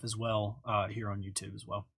setup stuff as well here on YouTube as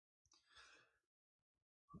well.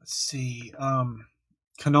 Let's see.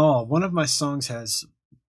 Canal, one of my songs has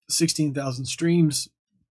 16,000 streams.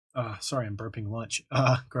 Sorry, I'm burping lunch.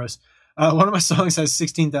 Gross. One of my songs has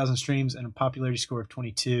 16,000 streams and a popularity score of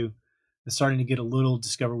 22. It's starting to get a little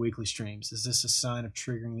Discover Weekly streams. Is this a sign of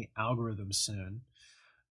triggering the algorithm soon?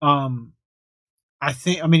 I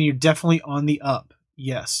mean, you're definitely on the up.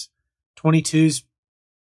 Yes. 22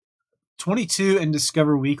 and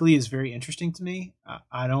Discover Weekly is very interesting to me.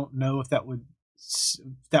 I don't know if that would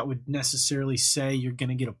necessarily say you're going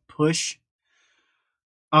to get a push.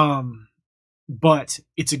 But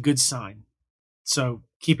it's a good sign. So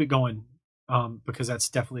keep it going, because that's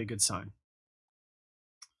definitely a good sign.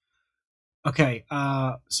 Okay,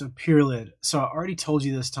 so Purelid. So I already told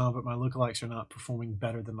you this, Tom, but my lookalikes are not performing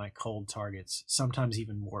better than my cold targets, sometimes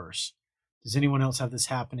even worse. Does anyone else have this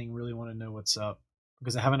happening? Really want to know what's up,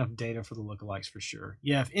 because I have enough data for the lookalikes for sure.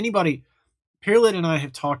 Yeah, if anybody, Purelid and I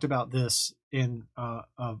have talked about this in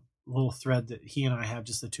a little thread that he and I have,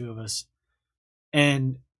 just the two of us,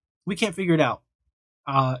 and we can't figure it out.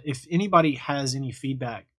 If anybody has any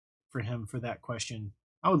feedback for him for that question,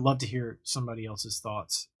 I would love to hear somebody else's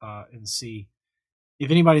thoughts and see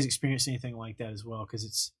if anybody's experienced anything like that as well,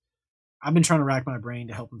 because I've been trying to rack my brain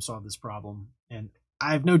to help him solve this problem, and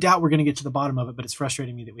I have no doubt we're going to get to the bottom of it, but it's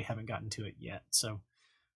frustrating me that we haven't gotten to it yet. So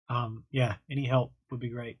yeah, any help would be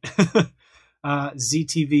great.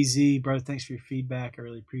 ZTVZ, bro, thanks for your feedback. I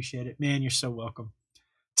really appreciate it. Man, you're so welcome.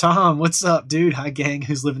 Tom, what's up, dude? Hi, gang.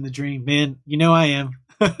 Who's living the dream? Man, you know I am.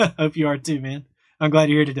 Hope you are too, man. I'm glad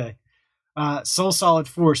you're here today. Soul Solid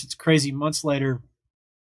Force. It's crazy. Months later,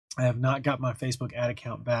 I have not got my Facebook ad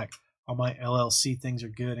account back. All my LLC things are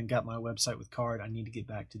good and got my website with card. I need to get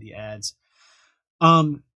back to the ads.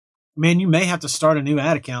 Man, you may have to start a new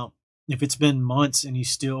ad account. If it's been months and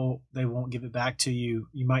they won't give it back to you,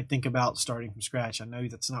 you might think about starting from scratch. I know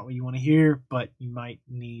that's not what you want to hear, but you might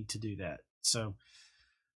need to do that. So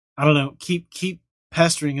I don't know. Keep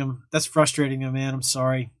pestering them. That's frustrating them, man. I'm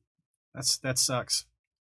sorry. That sucks.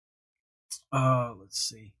 Let's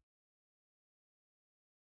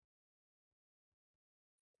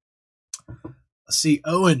see.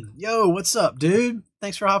 Owen. Yo, what's up, dude?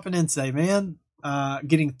 Thanks for hopping in today, man.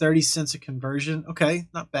 Getting 30 cents a conversion. Okay,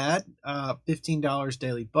 not bad. $15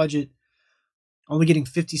 daily budget. Only getting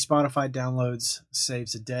 50 Spotify downloads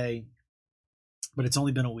saves a day. But it's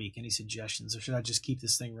only been a week. Any suggestions? Or should I just keep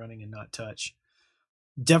this thing running and not touch?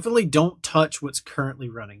 Definitely don't touch what's currently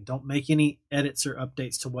running. Don't make any edits or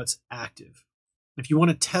updates to what's active. If you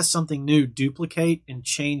want to test something new, duplicate and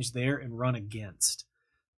change there and run against.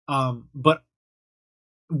 But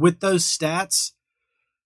with those stats,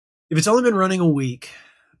 if it's only been running a week,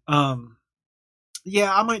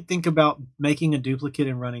 yeah, I might think about making a duplicate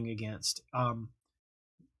and running against.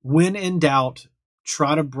 When in doubt,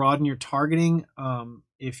 try to broaden your targeting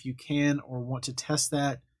if you can or want to test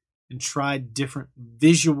that, and try different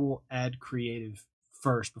visual ad creative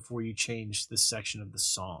first before you change this section of the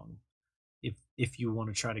song, if you want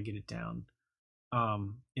to try to get it down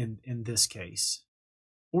in this case.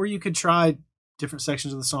 Or you could try different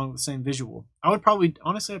sections of the song with the same visual. I'd probably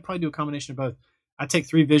do a combination of both. I'd take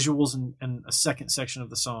 3 visuals and a second section of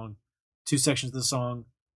the song, 2 sections of the song,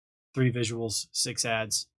 3 visuals, 6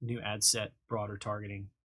 ads, new ad set, broader targeting,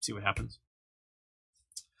 see what happens.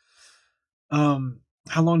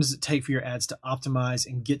 How long does it take for your ads to optimize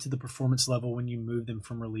and get to the performance level when you move them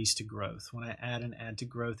from release to growth? When I add an ad to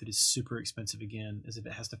growth, it is super expensive again, as if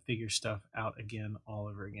it has to figure stuff out again, all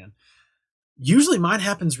over again. Usually mine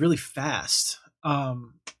happens really fast. I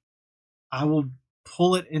will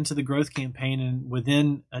pull it into the growth campaign, and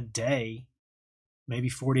within a day, maybe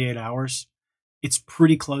 48 hours, it's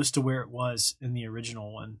pretty close to where it was in the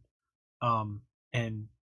original one, and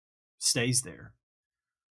stays there.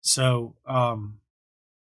 So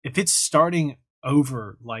if it's starting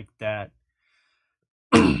over like that,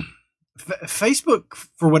 Facebook,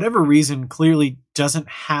 for whatever reason, clearly doesn't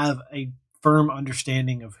have a firm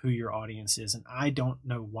understanding of who your audience is, and I don't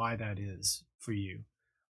know why that is for you.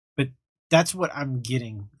 But that's what I'm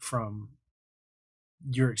getting from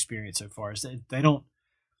your experience so far, is that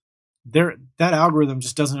that algorithm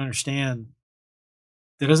just doesn't understand.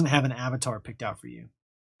 That doesn't have an avatar picked out for you,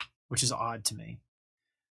 which is odd to me.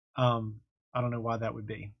 I don't know why that would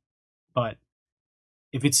be, but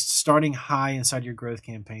if it's starting high inside your growth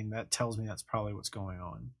campaign, that tells me that's probably what's going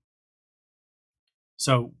on.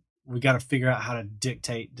 So we got to figure out how to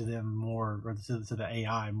dictate to them more, or to the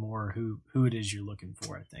AI more, who it is you're looking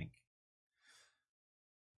for, I think.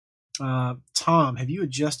 Tom, have you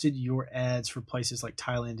adjusted your ads for places like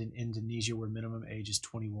Thailand and Indonesia where minimum age is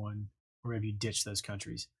 21, or have you ditched those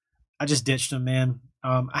countries? I just ditched them, man.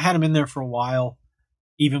 I had them in there for a while,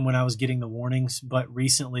 even when I was getting the warnings, but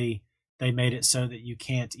recently they made it so that you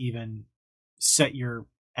can't even set your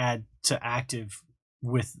ad to active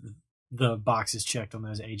with the boxes checked on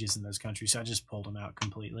those ages in those countries. So I just pulled them out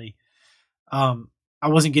completely. I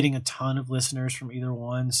wasn't getting a ton of listeners from either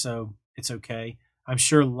one, so it's okay. I'm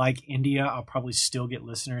sure, like India, I'll probably still get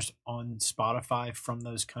listeners on Spotify from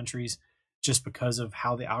those countries just because of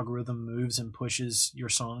how the algorithm moves and pushes your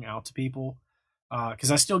song out to people.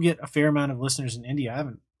 Because I still get a fair amount of listeners in India. I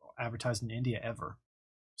haven't advertised in India ever.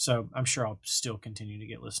 So I'm sure I'll still continue to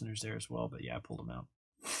get listeners there as well. But yeah, I pulled them out.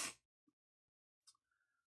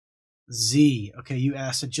 Z, okay, you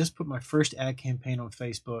asked, I just put my first ad campaign on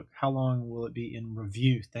Facebook. How long will it be in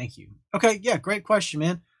review? Thank you. Okay, yeah, great question,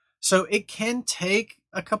 man. So it can take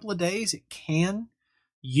a couple of days. It can.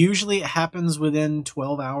 Usually it happens within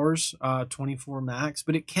 12 hours, 24 max,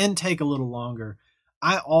 but it can take a little longer.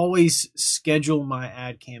 I always schedule my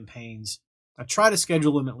ad campaigns. I try to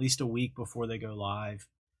schedule them at least a week before they go live,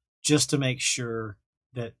 just to make sure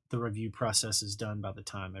that the review process is done by the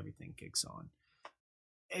time everything kicks on.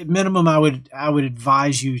 At minimum, I would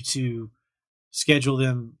advise you to schedule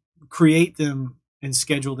them, create them, and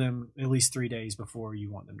schedule them at least 3 days before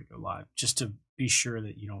you want them to go live, just to be sure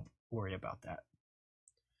that you don't worry about that.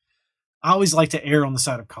 I always like to err on the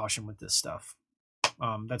side of caution with this stuff.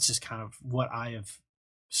 That's just kind of what I have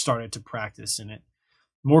started to practice in it.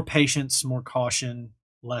 More patience, more caution,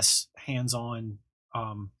 less hands-on,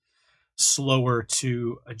 slower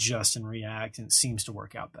to adjust and react, and it seems to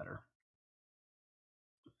work out better.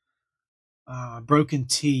 Broken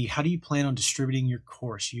T, how do you plan on distributing your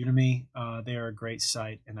course? Udemy, they are a great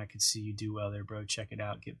site, and I could see you do well there, bro. Check it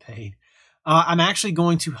out, get paid. I'm actually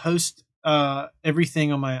going to host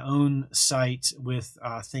everything on my own site with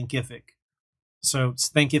Thinkific. So it's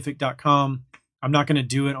thinkific.com. I'm not going to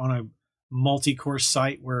do it on a multi-course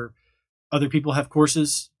site where other people have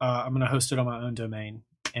courses. I'm going to host it on my own domain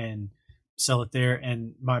and sell it there.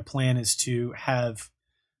 And my plan is to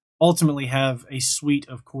ultimately have a suite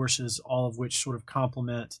of courses, all of which sort of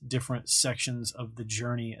complement different sections of the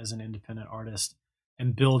journey as an independent artist,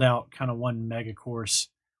 and build out kind of one mega course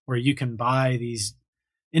where you can buy these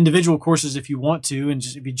individual courses if you want to. And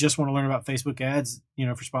if you just want to learn about Facebook ads,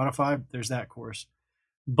 for Spotify, there's that course.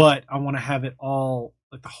 But I want to have it all,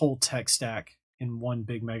 like the whole tech stack, in one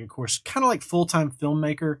big mega course, kind of like Full-Time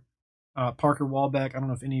Filmmaker, Parker Walbeck. I don't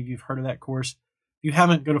know if any of you have heard of that course. If you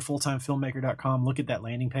haven't, go to fulltimefilmmaker.com, look at that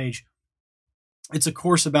landing page. It's a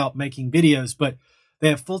course about making videos, but they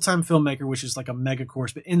have Full-Time Filmmaker, which is like a mega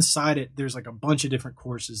course, but inside it, there's like a bunch of different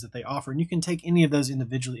courses that they offer, and you can take any of those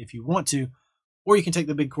individually if you want to, or you can take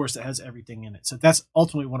the big course that has everything in it. So that's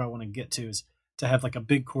ultimately what I want to get to, is to have like a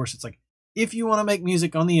big course. It's like, if you want to make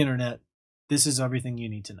music on the internet, this is everything you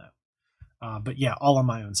need to know. But yeah, all on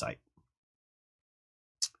my own site.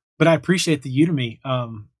 But I appreciate the Udemy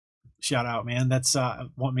shout out, man. That's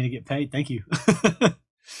want me to get paid. Thank you.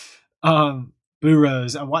 Boo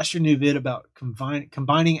Rose, I watched your new vid about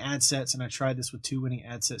combining ad sets, and I tried this with 2 winning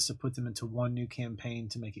ad sets to put them into one new campaign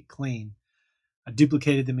to make it clean. I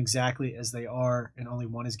duplicated them exactly as they are, and only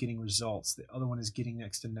one is getting results. The other one is getting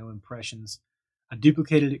next to no impressions. I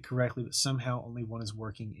duplicated it correctly, but somehow only one is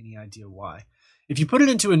working. Any idea why? If you put it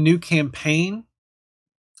into a new campaign,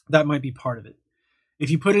 that might be part of it. If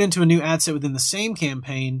you put it into a new ad set within the same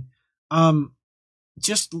campaign,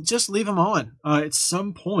 just leave them on. At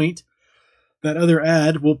some point, that other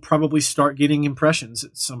ad will probably start getting impressions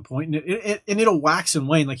at some point, and it'll wax and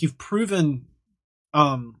wane. Like you've proven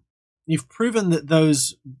that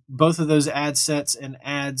both of those ad sets and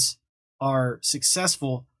ads are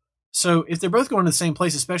successful. So if they're both going to the same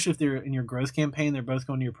place, especially if they're in your growth campaign, they're both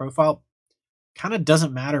going to your profile, kind of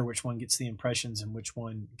doesn't matter which one gets the impressions and which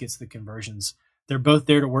one gets the conversions. They're both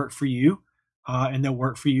there to work for you, and they'll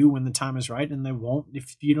work for you when the time is right, and they won't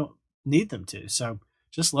if you don't need them to. So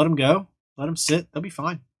just let them go. Let them sit. They'll be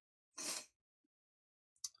fine.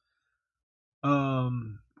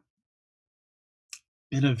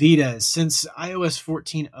 Benavides, since iOS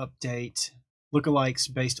 14 update,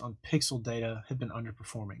 lookalikes based on pixel data have been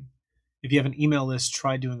underperforming. If you have an email list,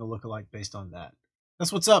 try doing a lookalike based on that.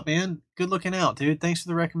 That's what's up, man. Good looking out, dude. Thanks for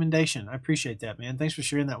the recommendation. I appreciate that, man. Thanks for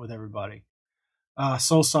sharing that with everybody.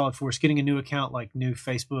 Soul Solid Force, getting a new account, like new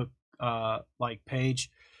Facebook like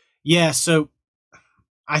page. Yeah, so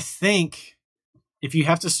I think if you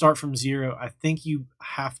have to start from zero, I think you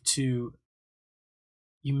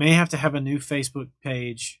may have to have a new Facebook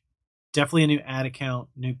page, definitely a new ad account,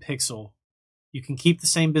 new pixel, You can keep the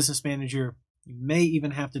same business manager. You may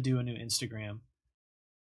even have to do a new Instagram,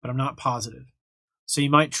 but I'm not positive. So you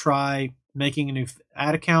might try making a new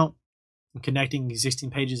ad account and connecting existing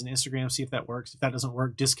pages in Instagram, see if that works. If that doesn't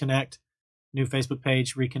work, disconnect. New Facebook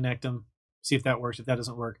page, reconnect them, see if that works. If that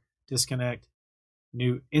doesn't work, disconnect.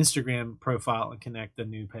 New Instagram profile and connect the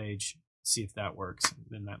new page, see if that works.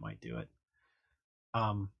 Then that might do it.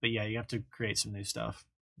 But yeah, you have to create some new stuff,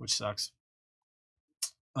 which sucks.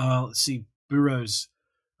 Let's see, Burrows.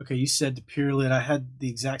 Okay, you said to Pyrolit, I had the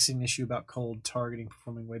exact same issue about cold targeting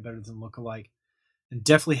performing way better than lookalike, and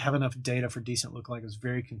definitely have enough data for decent lookalike. I was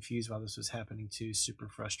very confused why this was happening too. Super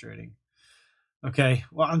frustrating. Okay,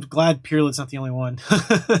 well, I'm glad Purelit's not the only one.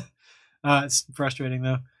 It's frustrating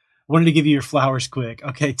though. Wanted to give you your flowers quick.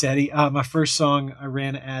 Okay, Teddy. My first song I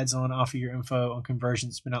ran ads on off of your info on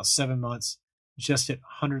conversions. It's been out 7 months. Just hit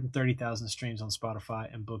 130,000 streams on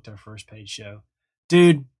Spotify and booked our first paid show.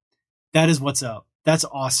 Dude, that is what's up. That's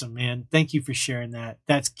awesome, man. Thank you for sharing that.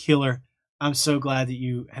 That's killer. I'm so glad that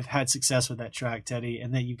you have had success with that track, Teddy,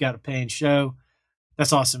 and that you've got a paying show.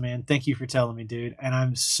 That's awesome, man. Thank you for telling me, dude. And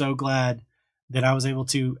I'm so glad that I was able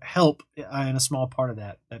to help in a small part of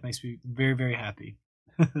that. That makes me very, very happy.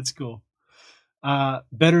 That's cool.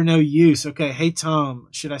 Better no use. Okay. Hey, Tom,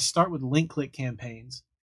 should I start with link click campaigns?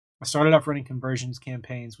 I started off running conversions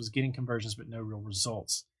campaigns, was getting conversions, but no real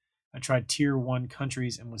results. I tried tier 1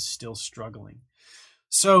 countries and was still struggling.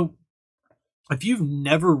 So if you've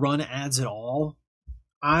never run ads at all,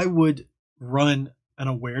 I would run an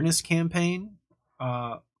awareness campaign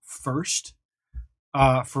first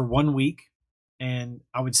for 1 week. And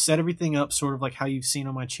I would set everything up sort of like how you've seen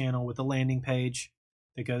on my channel with a landing page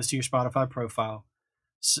that goes to your Spotify profile.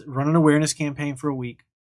 Run an awareness campaign for a week,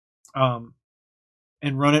 and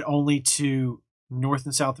run it only to North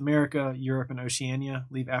and South America, Europe and Oceania.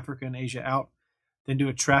 Leave Africa and Asia out. Then do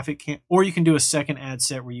a traffic or you can do a second ad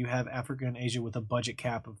set where you have Africa and Asia with a budget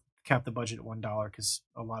cap the budget at $1 because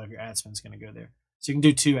a lot of your ad spend is going to go there. So you can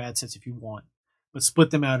do 2 ad sets if you want, but split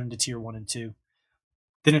them out into tier 1 and 2.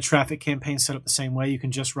 Then a traffic campaign set up the same way. You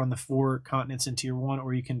can just run the 4 continents in tier 1,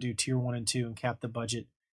 or you can do tier 1 and 2 and cap the budget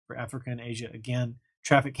for Africa and Asia. Again,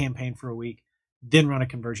 traffic campaign for a week, then run a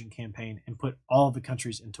conversion campaign and put all the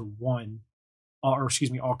countries into one, all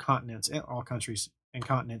continents and all countries and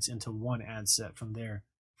continents into one ad set from there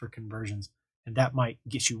for conversions. And that might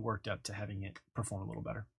get you worked up to having it perform a little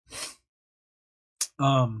better.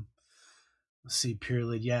 Let's see,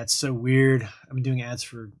 Purely. Yeah, it's so weird. I've been doing ads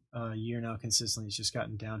for a year now consistently. It's just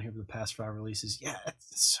gotten down here for the past 5 releases. Yeah,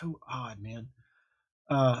 it's so odd, man.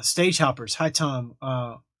 Stage Hoppers. Hi, Tom.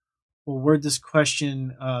 We'll word this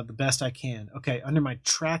question the best I can. Okay, under my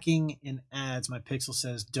tracking in ads, my pixel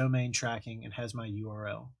says domain tracking and has my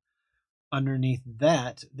URL. Underneath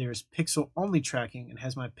that, there's pixel only tracking and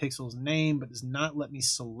has my pixel's name, but does not let me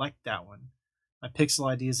select that one. My pixel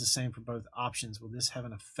ID is the same for both options. Will this have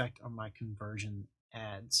an effect on my conversion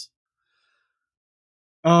ads?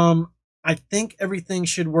 I think everything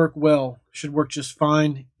should work well, should work just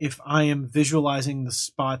fine. If I am visualizing the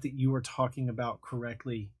spot that you are talking about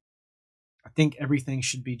correctly, I think everything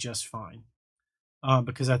should be just fine.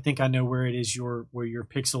 Because I think I know where it is where your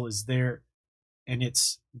pixel is there and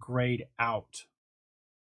it's grayed out.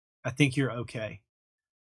 I think you're okay.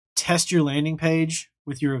 Test your landing page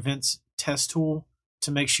with your events test tool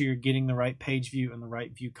to make sure you're getting the right page view and the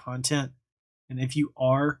right view content. And if you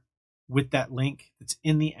are with that link that's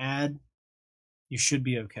in the ad, you should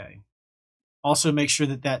be okay. Also make sure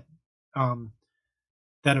that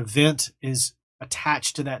event is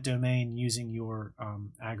attached to that domain using your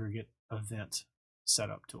aggregate event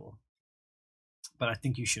setup tool. But I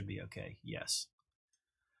think you should be okay. Yes.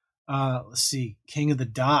 Let's see. King of the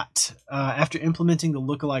Dot. After implementing the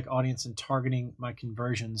lookalike audience and targeting my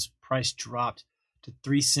conversions, price dropped to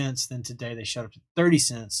 3 cents. Then today they shot up to 30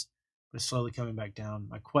 cents, but slowly coming back down.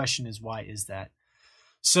 My question is, why is that?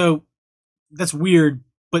 So that's weird,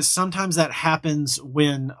 but sometimes that happens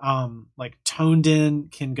when like toned in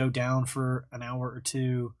can go down for an hour or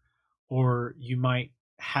two, or you might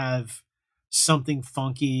have something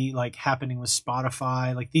funky like happening with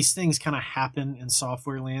Spotify. Like these things kind of happen in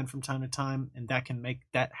software land from time to time, and that can make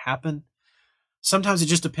that happen. Sometimes it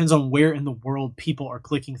just depends on where in the world people are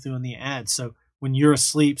clicking through in the ad. So when you're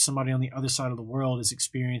asleep, somebody on the other side of the world is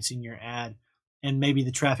experiencing your ad, and maybe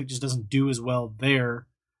the traffic just doesn't do as well there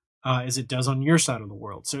as it does on your side of the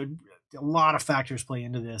world. So a lot of factors play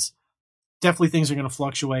into this. Definitely things are going to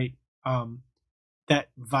fluctuate. That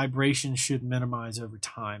vibration should minimize over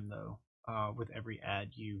time, though, with every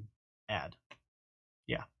ad you add.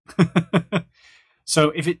 Yeah.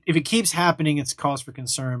 So if it keeps happening, it's cause for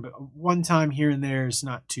concern. But one time here and there is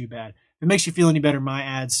not too bad. it makes you feel any better, my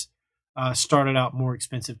ads started out more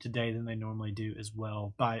expensive today than they normally do as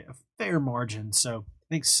well by a fair margin. So I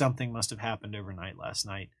think something must have happened overnight last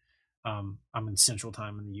night. I'm in Central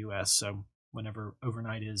Time in the U.S., so whenever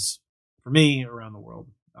overnight is for me around the world,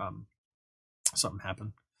 something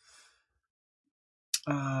happened.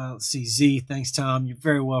 Let's see. Z, thanks, Tom. You're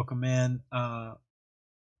very welcome, man.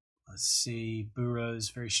 Let's see. Burroughs,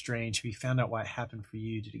 very strange. Have you found out why it happened for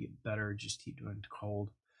you? Did it get better or just keep doing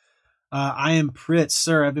cold? I am Pritz,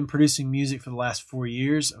 sir. I've been producing music for the last 4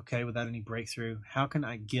 years. Okay, without any breakthrough. How can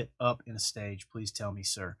I get up in a stage? Please tell me,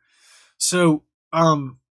 sir. So,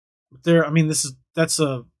 that's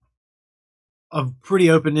a pretty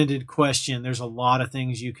open-ended question. There's a lot of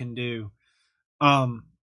things you can do.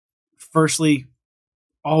 Firstly,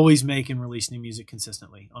 always make and release new music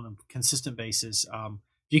consistently on a consistent basis. If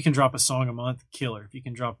you can drop a song a month, killer. If you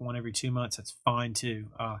can drop one every 2 months, that's fine too.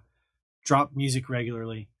 Drop music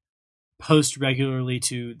regularly. Post regularly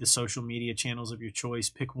to the social media channels of your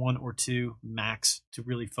choice. Pick 1 or 2 max to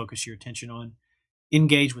really focus your attention on.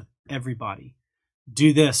 Engage with everybody.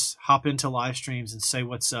 Do this. Hop into live streams and say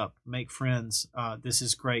what's up. Make friends. This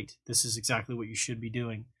is great. This is exactly what you should be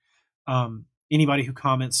doing. Anybody who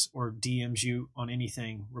comments or DMs you on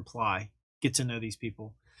anything, reply. Get to know these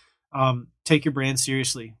people. Take your brand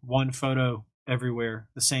seriously. 1 photo everywhere.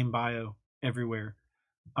 The same bio everywhere.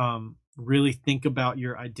 Really think about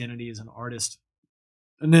your identity as an artist.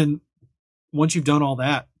 And then once you've done all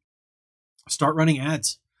that, start running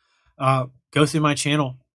ads. Go through my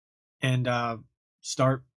channel and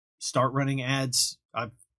start running ads.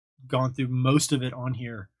 I've gone through most of it on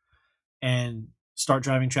here, and start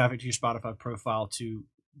driving traffic to your Spotify profile to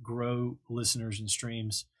grow listeners and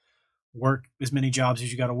streams. Work as many jobs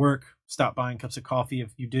as you got to work. Stop buying cups of coffee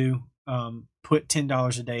if you do. Put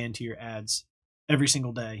 $10 a day into your ads every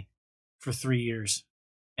single day for 3 years.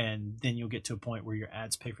 And then you'll get to a point where your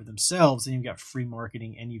ads pay for themselves, and you've got free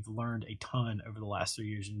marketing, and you've learned a ton over the last 3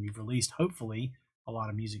 years, and you've released, hopefully, a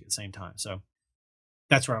lot of music at the same time. So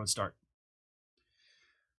that's where I would start.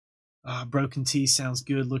 Broken T sounds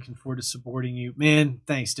good. Looking forward to supporting you. Man,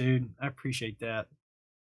 thanks, dude. I appreciate that.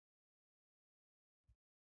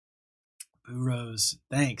 Burroughs,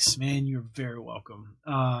 thanks, man. You're very welcome.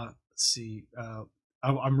 Let's see.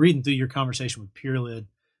 I'm reading through your conversation with PureLid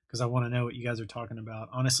because I want to know what you guys are talking about.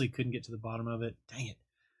 Honestly, couldn't get to the bottom of it. Dang it.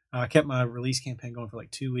 I kept my release campaign going for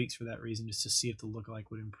like 2 weeks for that reason, just to see if the lookalike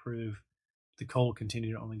would improve. The cold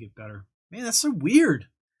continued to only get better. Man, that's so weird.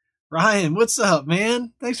 Ryan, what's up,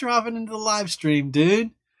 man? Thanks for hopping into the live stream,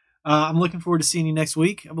 dude. I'm looking forward to seeing you next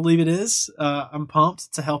week. I believe it is. I'm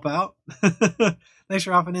pumped to help out. Thanks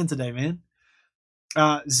for hopping in today, man.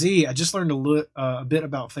 Z, I just learned a bit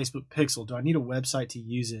about Facebook Pixel. Do I need a website to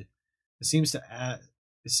use it? It seems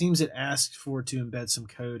it asks for to embed some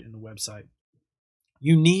code in the website.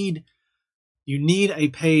 You need a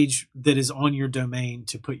page that is on your domain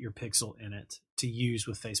to put your pixel in it to use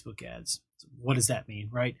with Facebook ads. What does that mean,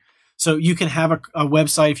 right? So you can have a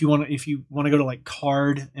website if you want to go to like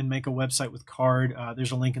Card and make a website with Card.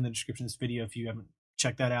 There's a link in the description of this video if you haven't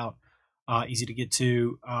checked that out. Easy to get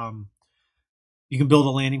to. You can build a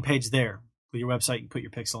landing page there with your website. You put your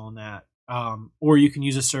pixel on that. Or you can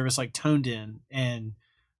use a service like TonedIn, and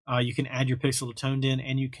you can add your pixel to TonedIn,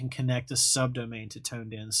 and you can connect a subdomain to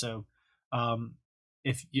TonedIn. So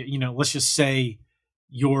if let's just say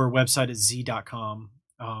your website is z.com,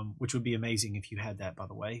 which would be amazing if you had that, by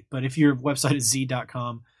the way. But if your website is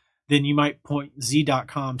z.com, then you might point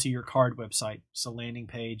z.com to your Card website. It's a landing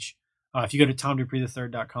page. If you go to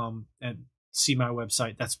tomdupree3rd.com and see my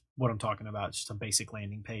website, that's what I'm talking about. It's just a basic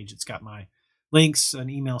landing page. It's got my links, an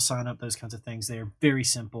email sign up, those kinds of things. They are very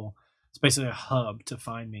simple. It's basically a hub to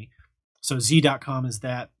find me. So z.com is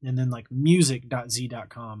that. And then like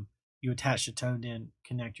music.z.com, you attach to TonedIn,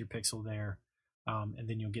 connect your pixel there. And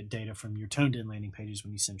then you'll get data from your TonedIn landing pages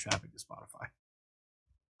when you send traffic to Spotify.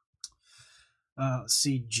 Let's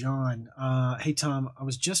see, John. Hey, Tom, I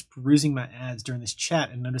was just perusing my ads during this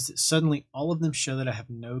chat and noticed that suddenly all of them show that I have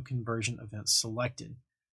no conversion events selected,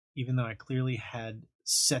 even though I clearly had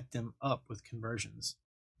set them up with conversions.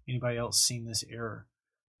 Anybody else seen this error?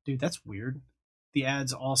 Dude, that's weird. The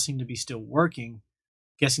ads all seem to be still working.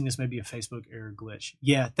 Guessing this may be a Facebook error glitch.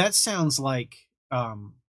 Yeah, that sounds like a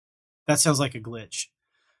glitch.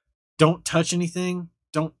 Don't touch anything.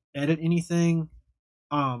 Don't edit anything.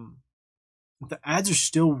 The ads are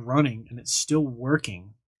still running and it's still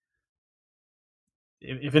working.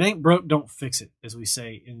 If it ain't broke, don't fix it, as we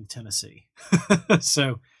say in Tennessee.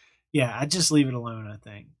 So, yeah, I just leave it alone, I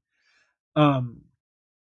think. All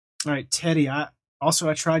right, Teddy, Also,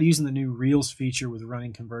 I tried using the new Reels feature with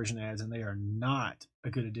running conversion ads, and they are not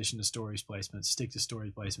a good addition to stories placements. Stick to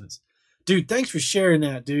story placements. Dude, thanks for sharing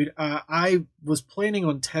that, dude. I was planning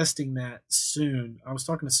on testing that soon. I was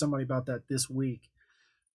talking to somebody about that this week.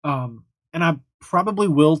 And I probably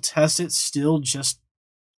will test it still just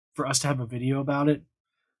for us to have a video about it.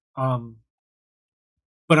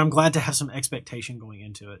 But I'm glad to have some expectation going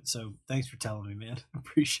into it. So thanks for telling me, man. I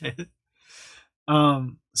appreciate it.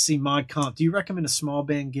 See, Mod Comp, do you recommend a small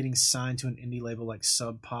band getting signed to an indie label like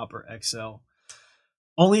Sub Pop or XL?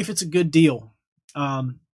 Only if it's a good deal.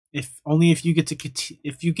 If you get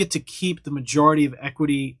to keep the majority of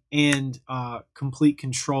equity and complete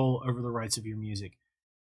control over the rights of your music.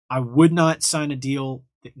 I would not sign a deal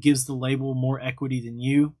that gives the label more equity than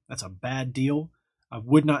you. That's a bad deal. I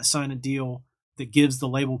would not sign a deal that gives the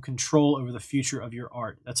label control over the future of your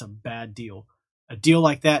art. That's a bad deal. A deal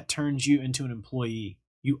like that turns you into an employee.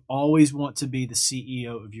 You always want to be the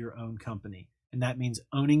CEO of your own company. And that means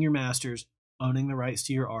owning your masters, owning the rights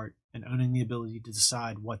to your art, and owning the ability to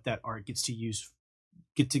decide what that art gets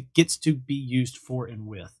to be used for and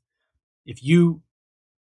with. If you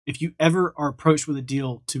ever are approached with a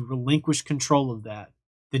deal to relinquish control of that,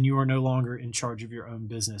 then you are no longer in charge of your own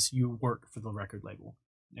business. You work for the record label.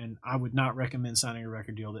 And I would not recommend signing a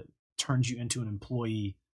record deal that turns you into an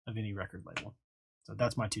employee of any record label. So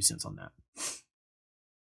that's my 2 cents on that.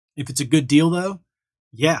 If it's a good deal, though,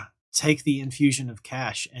 yeah, take the infusion of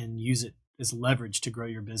cash and use it as leverage to grow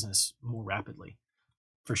your business more rapidly,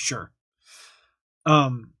 for sure.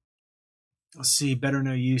 Let's see, Better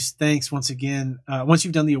No Use. Thanks once again. Once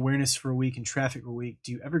you've done the awareness for a week and traffic for a week,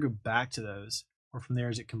 do you ever go back to those? Or from there,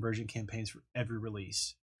 is it conversion campaigns for every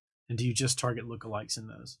release? And do you just target lookalikes in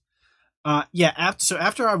those? Yeah,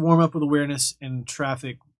 after I warm up with awareness and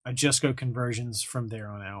traffic, I just go conversions from there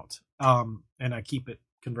on out. And I keep it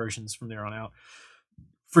conversions from there on out.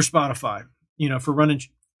 For Spotify, for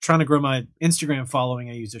trying to grow my Instagram following,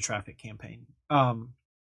 I use a traffic campaign.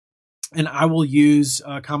 And I will use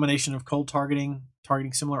a combination of cold targeting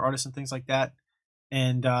similar artists and things like that.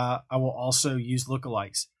 And I will also use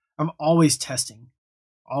lookalikes. I'm always testing,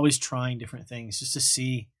 always trying different things just to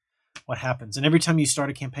see what happens. And every time you start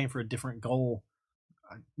a campaign for a different goal,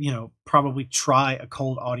 probably try a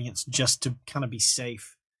cold audience just to kind of be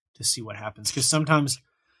safe to see what happens. Because sometimes,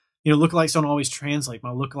 lookalikes don't always translate.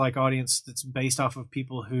 My lookalike audience that's based off of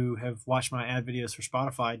people who have watched my ad videos for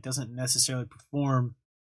Spotify doesn't necessarily perform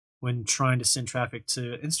when trying to send traffic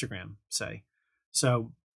to Instagram, say.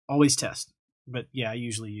 So always test. But yeah, I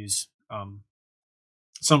usually use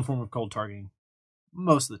some form of cold targeting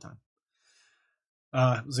most of the time.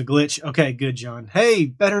 It was a glitch. Okay, good, John. Hey,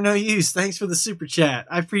 Better No Use. Thanks for the super chat.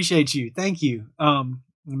 I appreciate you. Thank you.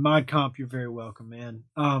 Mod Comp, you're very welcome, man.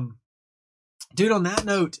 Dude, on that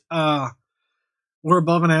note, we're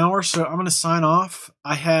above an hour, so I'm going to sign off.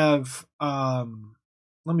 I have, let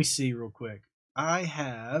me see real quick. I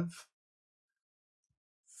have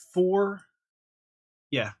 5.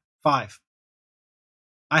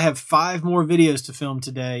 I have 5 more videos to film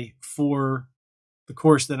today for the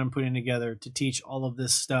course that I'm putting together to teach all of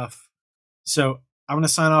this stuff. So I'm going to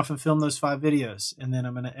sign off and film those 5 videos, and then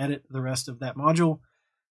I'm going to edit the rest of that module.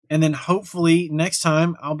 And then hopefully next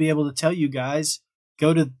time I'll be able to tell you guys,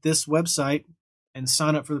 go to this website and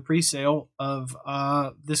sign up for the pre-sale of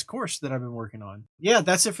this course that I've been working on. Yeah,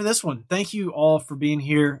 that's it for this one. Thank you all for being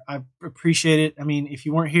here. I appreciate it. I mean, if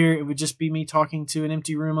you weren't here, it would just be me talking to an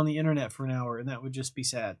empty room on the internet for an hour, and that would just be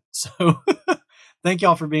sad. So thank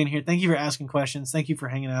y'all for being here. Thank you for asking questions. Thank you for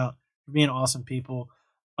hanging out, for being awesome people.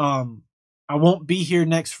 I won't be here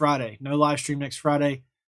next Friday. No live stream next Friday.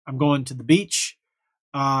 I'm going to the beach.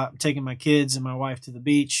 I'm taking my kids and my wife to the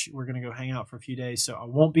beach. We're going to go hang out for a few days. So I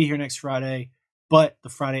won't be here next Friday. But the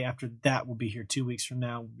Friday after that, we'll be here 2 weeks from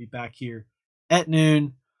now. We'll be back here at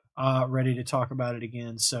noon, ready to talk about it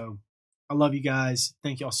again. So I love you guys.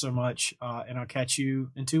 Thank y'all so much. And I'll catch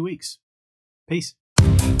you in 2 weeks. Peace.